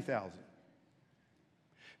about 90,000.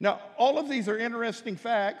 Now, all of these are interesting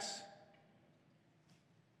facts,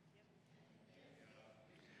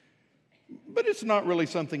 but it's not really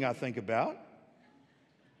something I think about.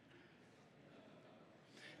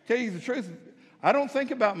 Tell you the truth, I don't think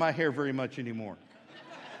about my hair very much anymore.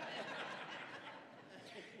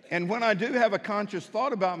 And when I do have a conscious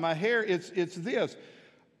thought about my hair, it's this.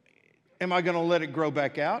 Am I going to let it grow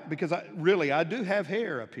back out? Because I do have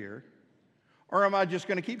hair up here. Or am I just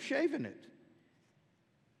going to keep shaving it?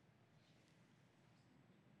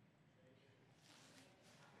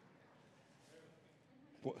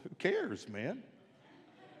 Well, who cares, man?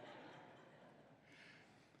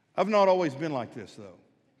 I've not always been like this, though.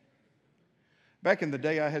 Back in the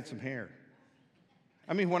day, I had some hair.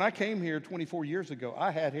 I mean, when I came here 24 years ago, I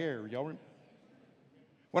had hair. Y'all remember?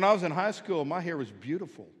 When I was in high school, my hair was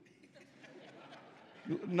beautiful.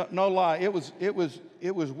 No lie, it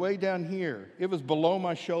was way down here. It was below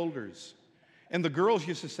my shoulders. And the girls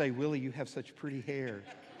used to say, Willie, you have such pretty hair.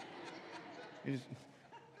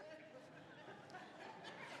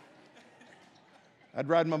 I'd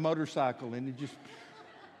ride my motorcycle and it just...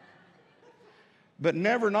 But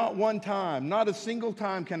never, not one time, not a single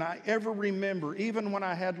time can I ever remember, even when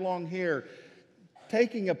I had long hair,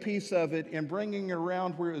 taking a piece of it and bringing it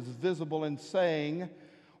around where it was visible and saying,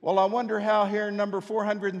 well, I wonder how hair number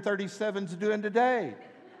 437 is doing today.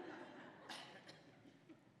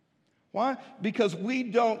 Why? Because we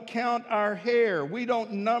don't count our hair. We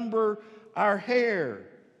don't number our hair.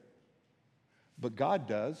 But God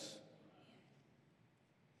does.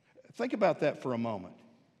 Think about that for a moment.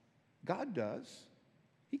 God does.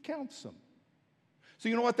 He counts them. So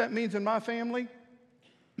you know what that means in my family?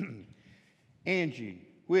 Angie,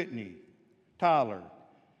 Whitney, Tyler,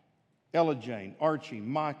 Ella Jane, Archie,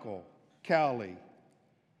 Michael, Callie,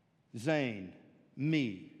 Zane,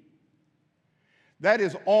 me. That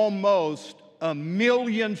is almost 1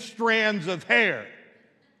 million strands of hair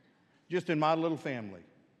just in my little family.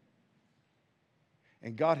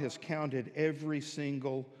 And God has counted every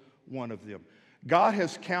single one of them. God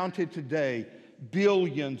has counted today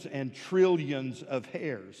billions and trillions of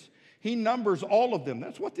hairs. He numbers all of them.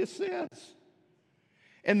 That's what this says.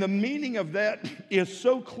 And the meaning of that is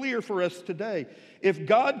so clear for us today. If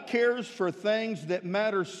God cares for things that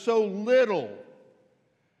matter so little,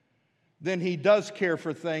 then He does care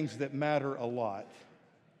for things that matter a lot.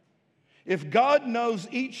 If God knows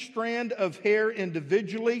each strand of hair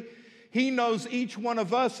individually, He knows each one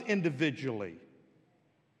of us individually.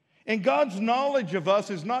 And God's knowledge of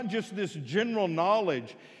us is not just this general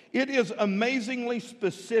knowledge. It is amazingly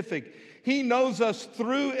specific. He knows us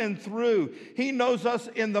through and through. He knows us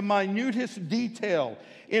in the minutest detail.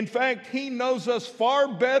 In fact, He knows us far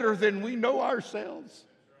better than we know ourselves.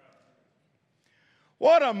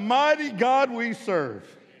 What a mighty God we serve.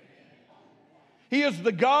 He is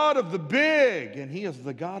the God of the big, and He is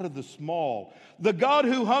the God of the small. The God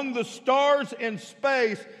who hung the stars in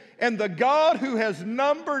space, and the God who has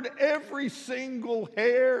numbered every single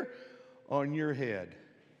hair on your head.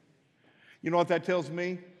 You know what that tells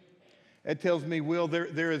me? It tells me, Will,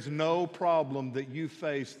 there is no problem that you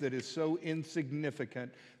face that is so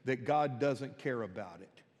insignificant that God doesn't care about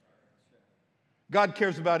it. God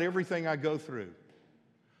cares about everything I go through.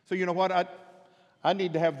 So you know what? I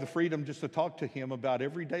need to have the freedom just to talk to Him about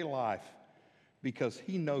everyday life because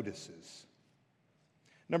He notices.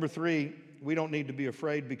 Number 3, we don't need to be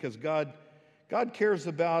afraid because God cares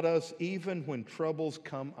about us even when troubles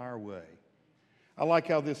come our way. I like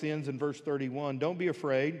how this ends in verse 31. Don't be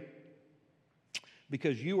afraid,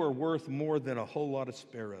 because you are worth more than a whole lot of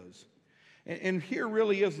sparrows. And here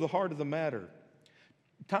really is the heart of the matter.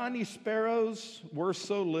 Tiny sparrows worth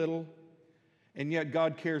so little, and yet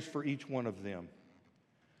God cares for each one of them.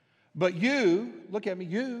 But you, look at me,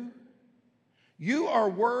 you are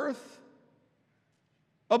worth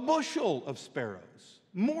a bushel of sparrows,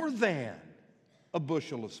 more than a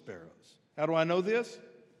bushel of sparrows. How do I know this?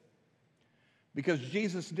 Because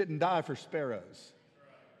Jesus didn't die for sparrows.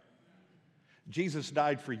 Jesus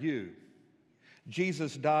died for you.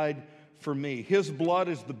 Jesus died for me. His blood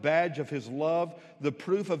is the badge of His love, the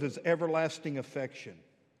proof of His everlasting affection.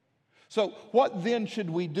 So what then should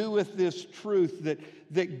we do with this truth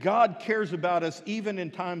that God cares about us even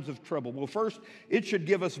in times of trouble? Well, first, it should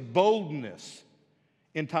give us boldness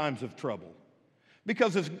in times of trouble.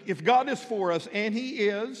 Because if God is for us, and He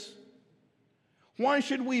is, why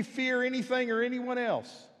should we fear anything or anyone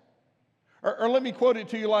else? Or let me quote it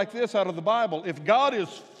to you like this out of the Bible. If God is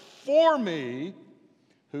for me,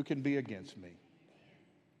 who can be against me?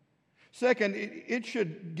 Second, it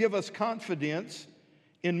should give us confidence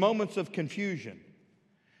in moments of confusion.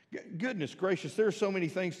 Goodness gracious, there are so many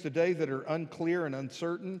things today that are unclear and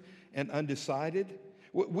uncertain and undecided.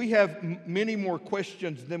 We have many more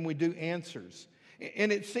questions than we do answers.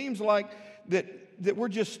 And it seems like that we're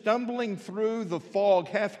just stumbling through the fog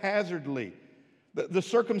haphazardly. The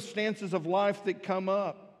circumstances of life that come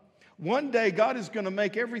up. One day, God is going to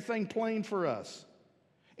make everything plain for us,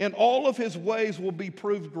 and all of His ways will be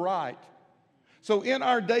proved right. So in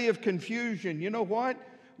our day of confusion, you know what?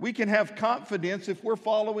 We can have confidence if we're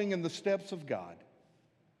following in the steps of God.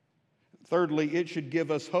 Thirdly, it should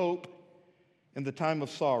give us hope in the time of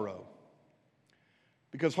sorrow,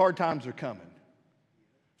 because hard times are coming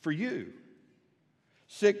for you.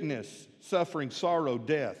 Sickness, suffering, sorrow,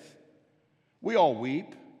 death. We all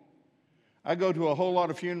weep. I go to a whole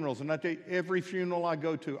lot of funerals, and I tell you, every funeral I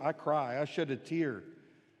go to, I cry. I shed a tear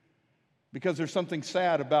because there's something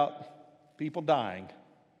sad about people dying.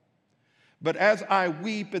 But as I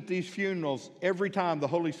weep at these funerals, every time the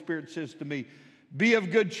Holy Spirit says to me, "Be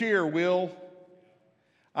of good cheer, Will.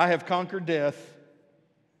 I have conquered death.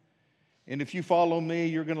 And if you follow me,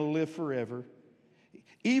 you're going to live forever."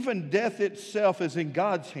 Even death itself is in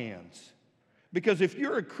God's hands. Because if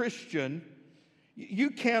you're a Christian,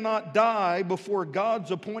 you cannot die before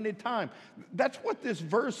God's appointed time. That's what this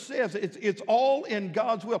verse says. It's all in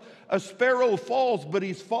God's will. A sparrow falls, but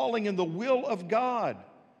he's falling in the will of God.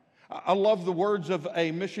 I love the words of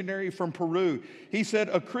a missionary from Peru. He said,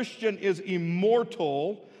 "A Christian is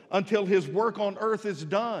immortal until his work on earth is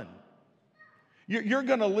done." You're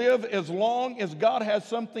going to live as long as God has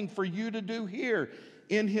something for you to do here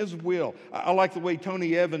in His will. I like the way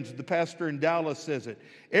Tony Evans, the pastor in Dallas, says it.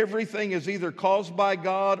 Everything is either caused by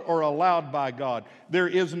God or allowed by God. There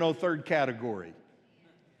is no third category.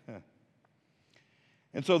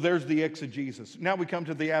 And so there's the exegesis. Now we come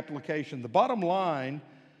to the application. The bottom line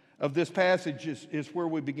of this passage is where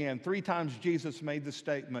we began. 3 times Jesus made the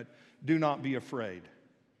statement, "Do not be afraid."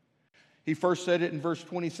 He first said it in verse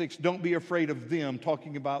 26, "Don't be afraid of them,"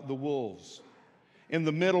 talking about the wolves. In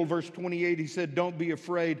the middle, verse 28, he said, "Don't be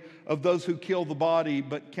afraid of those who kill the body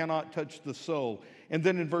but cannot touch the soul." And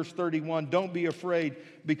then in verse 31, "Don't be afraid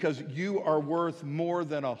because you are worth more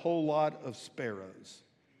than a whole lot of sparrows."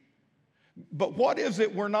 But what is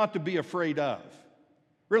it we're not to be afraid of?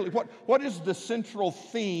 Really, what is the central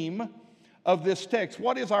theme of this text?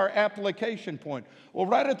 What is our application point? Well,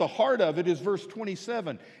 right at the heart of it is verse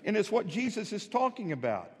 27, and it's what Jesus is talking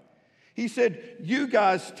about. He said, "You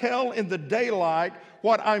guys tell in the daylight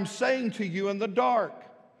what I'm saying to you in the dark.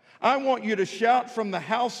 I want you to shout from the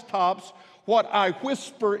housetops what I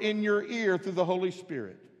whisper in your ear through the Holy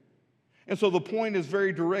Spirit." And so the point is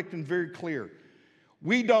very direct and very clear.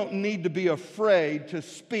 We don't need to be afraid to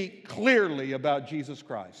speak clearly about Jesus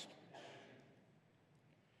Christ.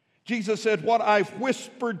 Jesus said, what I've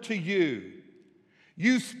whispered to you,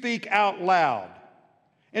 you speak out loud.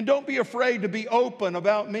 And don't be afraid to be open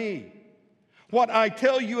about me. What I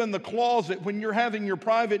tell you in the closet when you're having your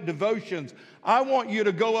private devotions, I want you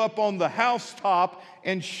to go up on the housetop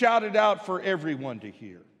and shout it out for everyone to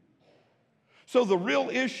hear. So the real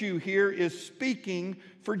issue here is speaking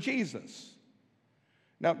for Jesus.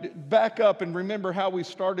 Now, back up and remember how we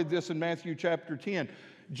started this in Matthew chapter 10.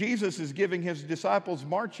 Jesus is giving his disciples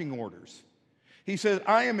marching orders. He says,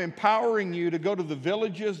 I am empowering you to go to the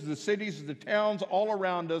villages, the cities, the towns all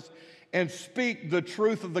around us and speak the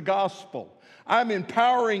truth of the gospel. I'm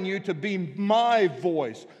empowering you to be my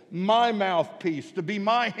voice, my mouthpiece, to be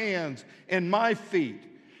my hands and my feet.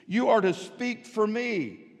 You are to speak for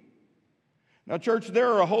me. Now, church, there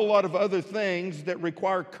are a whole lot of other things that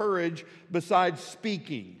require courage besides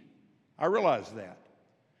speaking. I realize that.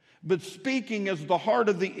 But speaking is the heart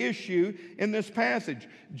of the issue in this passage.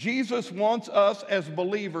 Jesus wants us as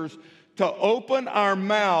believers to open our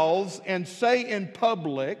mouths and say in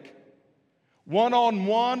public,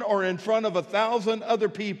 one-on-one or in front of 1,000 other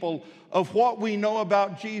people, of what we know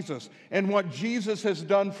about Jesus and what Jesus has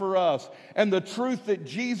done for us and the truth that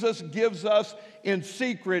Jesus gives us in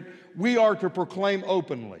secret, we are to proclaim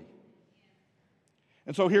openly.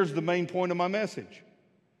 And so here's the main point of my message.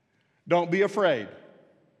 Don't be afraid.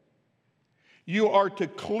 You are to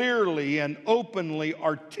clearly and openly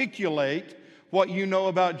articulate what you know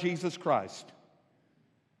about Jesus Christ.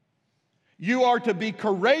 You are to be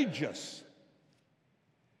courageous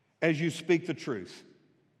as you speak the truth.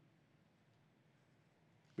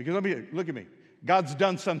 Because look at me. God's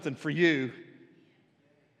done something for you,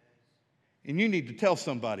 and you need to tell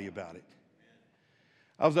somebody about it.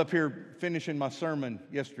 I was up here finishing my sermon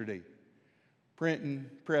yesterday, printing,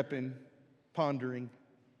 prepping, pondering.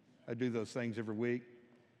 I do those things every week.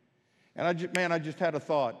 And I just had a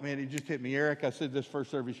thought. Man, it just hit me. Eric, I said this first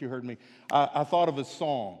service, you heard me. I thought of a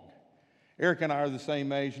song. Eric and I are the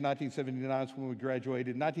same age. 1979 is when we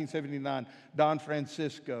graduated. 1979, Don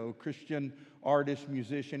Francisco, Christian artist,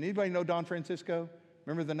 musician. Anybody know Don Francisco?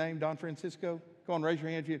 Remember the name Don Francisco? Go on, raise your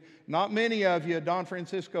hand. Not many of you. Don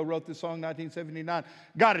Francisco wrote this song in 1979.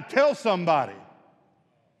 Got to tell somebody.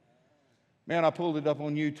 Man, I pulled it up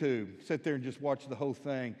on YouTube. Sat there and just watched the whole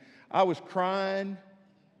thing. I was crying.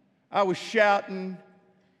 I was shouting.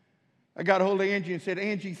 I got a hold of Angie and said,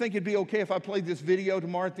 Angie, you think it'd be okay if I played this video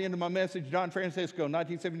tomorrow at the end of my message? Don Francisco,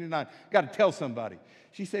 1979. Got to tell somebody.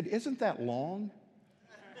 She said, isn't that long?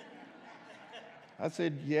 I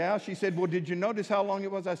said, yeah. She said, well, did you notice how long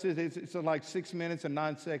it was? I said, it's like 6 minutes and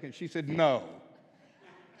 9 seconds. She said, no.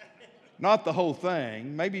 Not the whole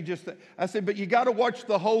thing. Maybe just I said, but you got to watch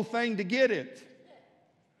the whole thing to get it.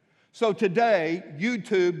 So today,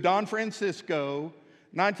 YouTube, Don Francisco,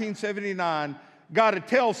 1979, got to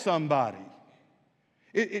tell somebody.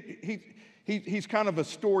 He's kind of a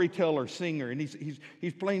storyteller, singer, and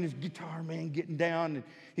he's playing his guitar, man, getting down, and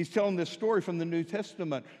he's telling this story from the New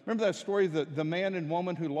Testament. Remember that story, the man and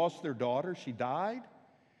woman who lost their daughter? She died.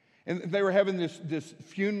 And they were having this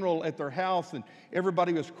funeral at their house, and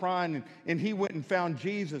everybody was crying, and he went and found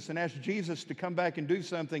Jesus and asked Jesus to come back and do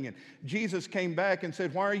something. And Jesus came back and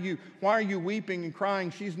said, why are you weeping and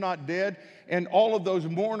crying? She's not dead. And all of those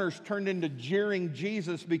mourners turned into jeering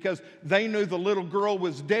Jesus because they knew the little girl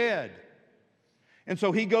was dead. And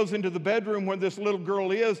so he goes into the bedroom where this little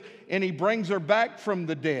girl is, and he brings her back from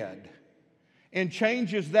the dead and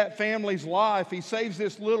changes that family's life. He saves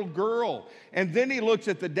this little girl. And then he looks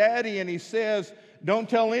at the daddy and he says, don't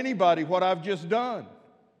tell anybody what I've just done.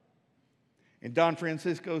 And Don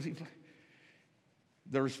Francisco,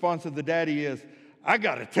 the response of the daddy is, I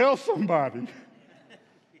got to tell somebody.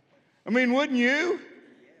 I mean, wouldn't you?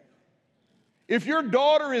 If your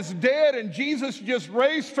daughter is dead and Jesus just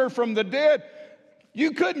raised her from the dead,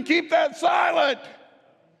 you couldn't keep that silent.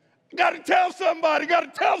 Got to tell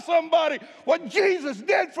somebody what Jesus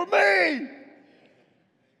did for me.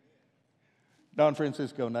 Don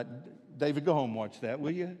Francisco, David, go home and watch that,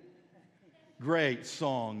 will you? Great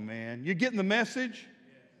song, man. You getting the message?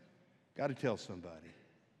 Got to tell somebody.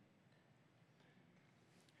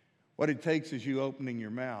 What it takes is you opening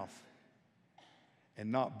your mouth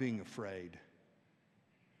and not being afraid.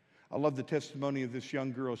 I love the testimony of this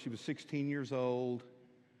young girl. She was 16 years old.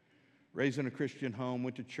 Raised in a Christian home,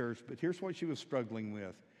 went to church, but here's what she was struggling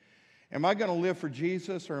with. Am I going to live for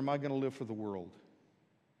Jesus or am I going to live for the world?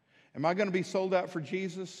 Am I going to be sold out for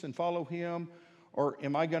Jesus and follow him, or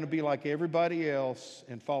am I going to be like everybody else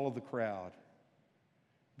and follow the crowd?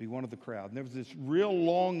 be one of the crowd. And there was this real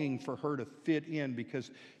longing for her to fit in because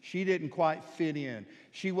she didn't quite fit in.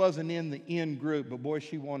 She wasn't in the in group, but boy,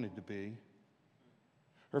 she wanted to be.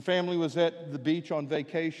 Her family was at the beach on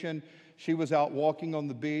vacation. She was out walking on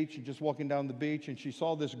the beach and just walking down the beach, and she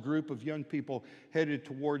saw this group of young people headed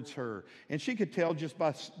towards her. And she could tell just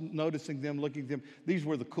by noticing them, looking at them, these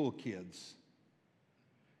were the cool kids.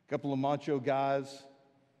 A couple of macho guys,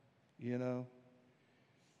 you know,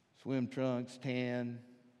 swim trunks, tan,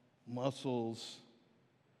 muscles,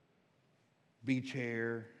 beach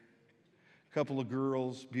hair, a couple of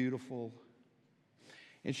girls, beautiful.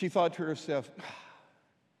 And she thought to herself,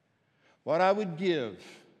 what I would give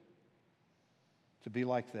to be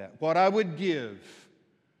like that. What I would give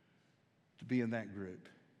to be in that group.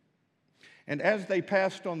 And as they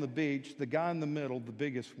passed on the beach, the guy in the middle, the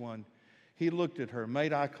biggest one, he looked at her,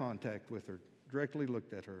 made eye contact with her, directly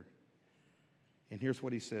looked at her. And here's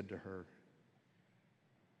what he said to her.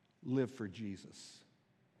 Live for Jesus.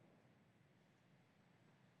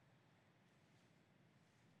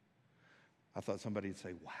 I thought somebody would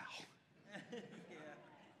say, wow. That's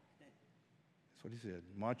what he said.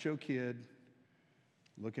 Macho kid,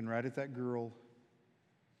 looking right at that girl,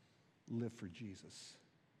 live for Jesus.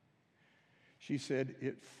 She said,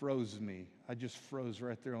 it froze me. I just froze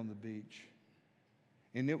right there on the beach.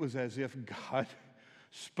 And it was as if God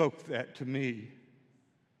spoke that to me.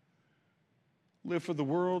 Live for the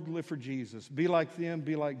world, live for Jesus. Be like them,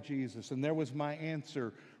 be like Jesus. And there was my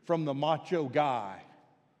answer from the macho guy.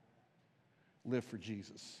 Live for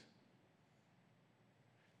Jesus.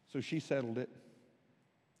 So she settled it.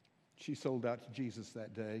 She sold out to Jesus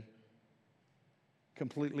that day.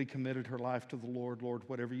 Completely committed her life to the Lord. Lord,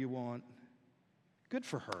 whatever you want. Good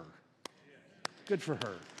for her. Good for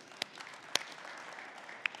her.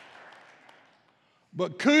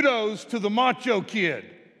 But kudos to the macho kid.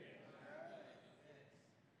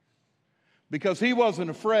 Because he wasn't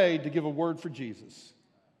afraid to give a word for Jesus.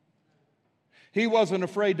 He wasn't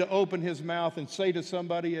afraid to open his mouth and say to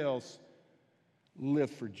somebody else, live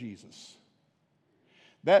for Jesus.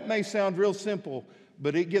 That may sound real simple,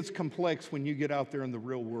 but it gets complex when you get out there in the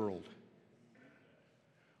real world.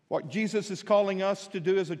 What Jesus is calling us to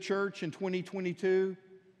do as a church in 2022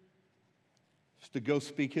 is to go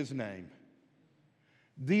speak his name.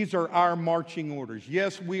 These are our marching orders.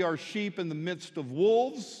 Yes, we are sheep in the midst of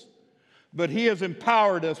wolves, but he has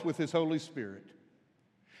empowered us with his Holy Spirit.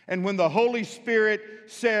 And when the Holy Spirit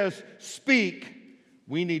says, speak,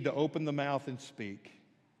 we need to open the mouth and speak.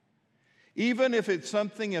 Even if it's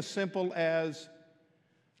something as simple as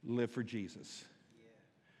live for Jesus.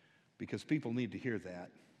 Because people need to hear that.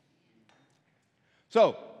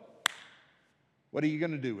 So, what are you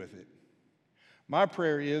going to do with it? My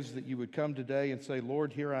prayer is that you would come today and say,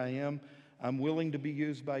 Lord, here I am. I'm willing to be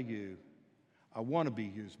used by you. I want to be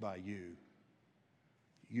used by you.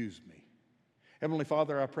 Use me. Heavenly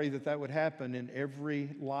Father, I pray that that would happen in every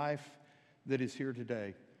life that is here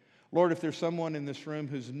today. Lord, if there's someone in this room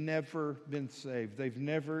who's never been saved, they've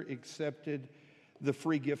never accepted the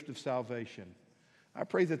free gift of salvation, I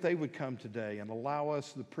pray that they would come today and allow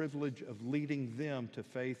us the privilege of leading them to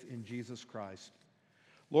faith in Jesus Christ.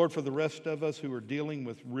 Lord, for the rest of us who are dealing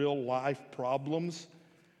with real life problems,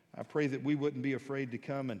 I pray that we wouldn't be afraid to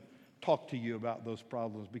come and talk to you about those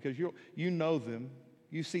problems because you know them.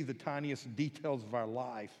 You see the tiniest details of our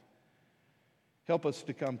life. Help us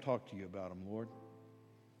to come talk to you about them, Lord.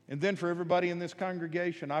 And then for everybody in this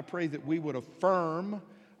congregation, I pray that we would affirm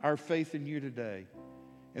our faith in you today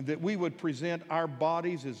and that we would present our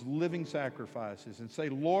bodies as living sacrifices and say,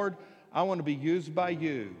 Lord, I want to be used by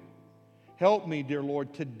you. Help me, dear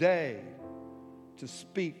Lord, today to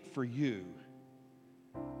speak for you.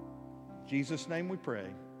 In Jesus' name we pray.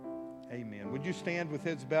 Amen. Would you stand with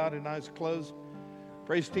heads bowed and eyes closed?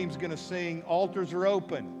 Praise team's going to sing. Altars are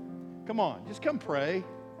open. Come on, just come pray.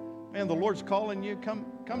 Man, the Lord's calling you. Come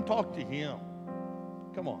talk to him.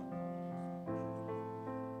 Come on.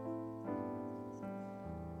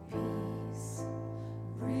 Peace,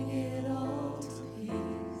 bring it all to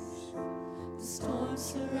peace. The storm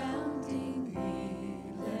surrounding me,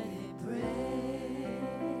 let it break.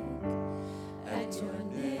 At your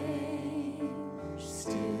name,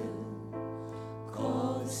 still,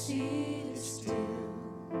 call the sea to still.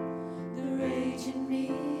 The rage in me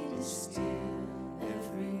to still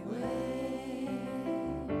every way.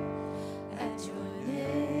 At your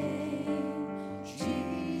name,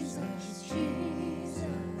 Jesus,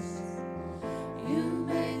 Jesus, you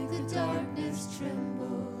make the darkness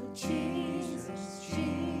tremble. Jesus,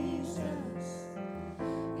 Jesus,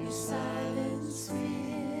 you silence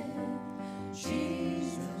fear.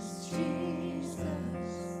 Jesus,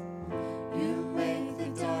 Jesus, you make the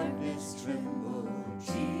darkness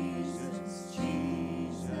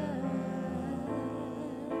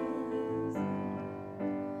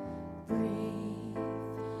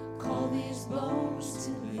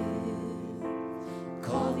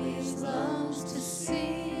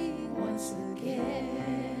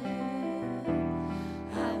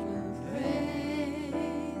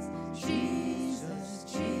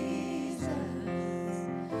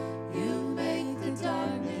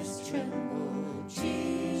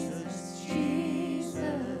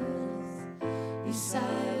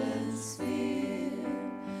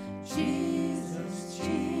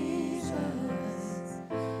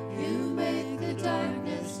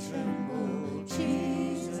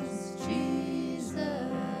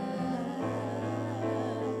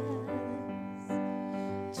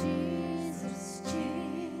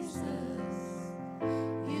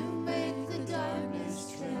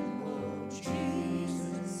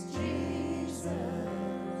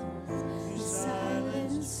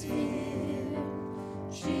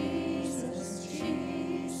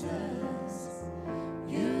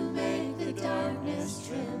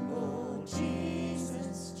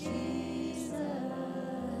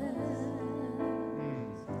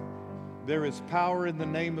There is power in the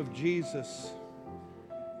name of Jesus.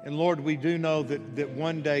 And Lord, we do know that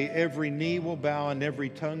one day every knee will bow and every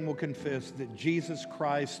tongue will confess that Jesus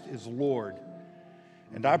Christ is Lord.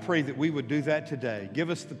 And I pray that we would do that today. Give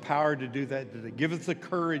us the power to do that today. Give us the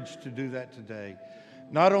courage to do that today.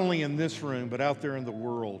 Not only in this room, but out there in the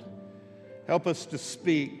world. Help us to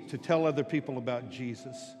speak, to tell other people about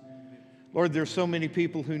Jesus. Lord, there's so many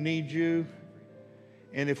people who need you.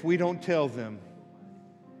 And if we don't tell them,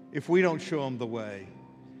 if we don't show them the way,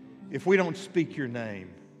 if we don't speak your name,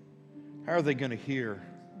 how are they going to hear?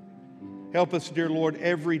 Help us, dear Lord,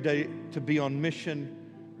 every day to be on mission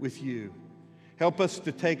with you. Help us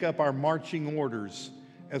to take up our marching orders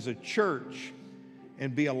as a church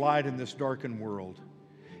and be a light in this darkened world.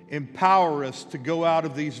 Empower us to go out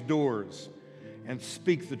of these doors and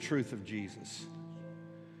speak the truth of Jesus.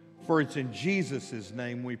 For it's in Jesus'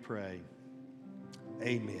 name we pray.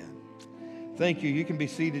 Amen. Thank you. You can be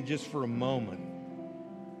seated just for a moment.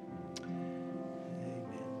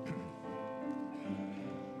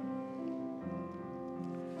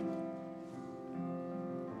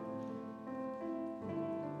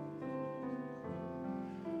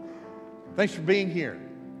 Thanks for being here.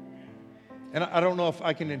 And I don't know if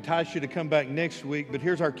I can entice you to come back next week, but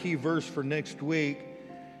here's our key verse for next week.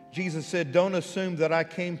 Jesus said, "Don't assume that I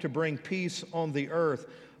came to bring peace on the earth.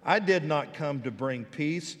 I did not come to bring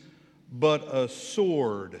peace, but a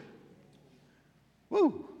sword."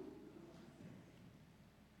 Woo.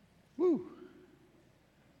 Woo.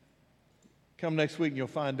 Come next week and you'll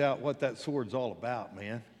find out what that sword's all about,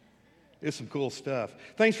 man. It's some cool stuff.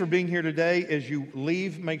 Thanks for being here today. As you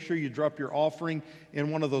leave, make sure you drop your offering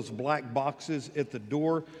in one of those black boxes at the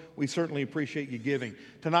door. We certainly appreciate you giving.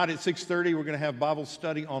 Tonight at 6:30, we're going to have Bible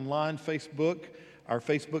study online, Facebook, our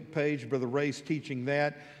Facebook page. Brother Ray's teaching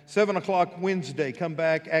that. 7 o'clock Wednesday, come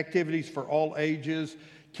back, activities for all ages.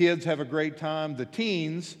 Kids have a great time. The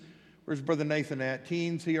teens, where's Brother Nathan at?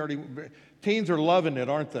 Teens are loving it,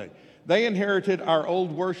 aren't they? They inherited our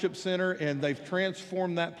old worship center, and they've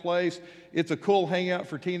transformed that place. It's a cool hangout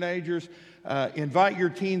for teenagers. Invite your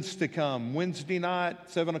teens to come. Wednesday night,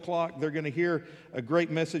 7 o'clock, they're going to hear a great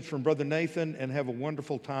message from Brother Nathan and have a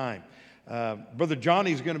wonderful time. Brother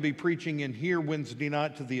Johnny's going to be preaching in here Wednesday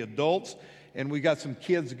night to the adults, and we got some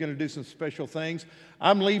kids going to do some special things.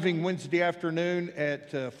 I'm leaving Wednesday afternoon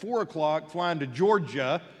at 4 o'clock, flying to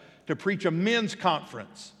Georgia to preach a men's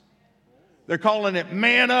conference. They're calling it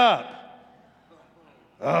Man Up.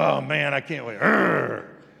 Oh, man, I can't wait.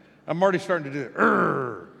 I'm already starting to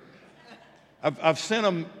do it. I've sent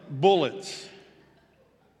them bullets.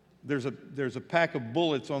 There's a pack of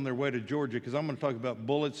bullets on their way to Georgia because I'm going to talk about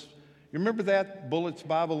bullets. You remember that? Bullets,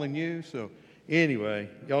 Bible, and you? So anyway,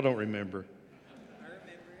 y'all don't remember. I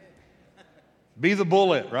remember it. Be the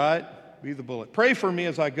bullet, right? Be the bullet. Pray for me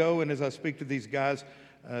as I go and as I speak to these guys.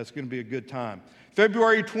 It's going to be a good time.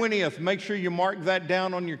 February 20th, make sure you mark that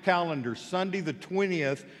down on your calendar. Sunday the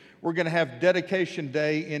 20th, we're going to have Dedication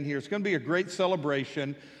Day in here. It's going to be a great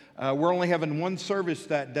celebration. We're only having one service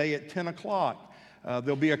that day at 10 o'clock.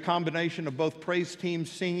 There'll be a combination of both praise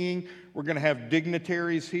teams singing. We're going to have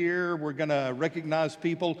dignitaries here. We're going to recognize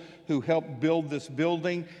people who helped build this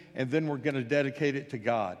building, and then we're going to dedicate it to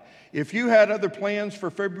God. If you had other plans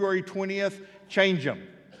for February 20th, change them,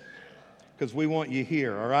 because we want you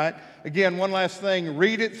here, all right? Again, one last thing.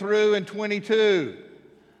 Read it through in 22.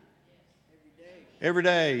 Every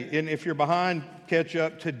day. And if you're behind, catch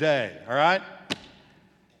up today, all right?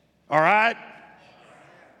 All right?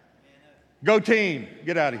 Go team.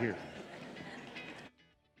 Get out of here.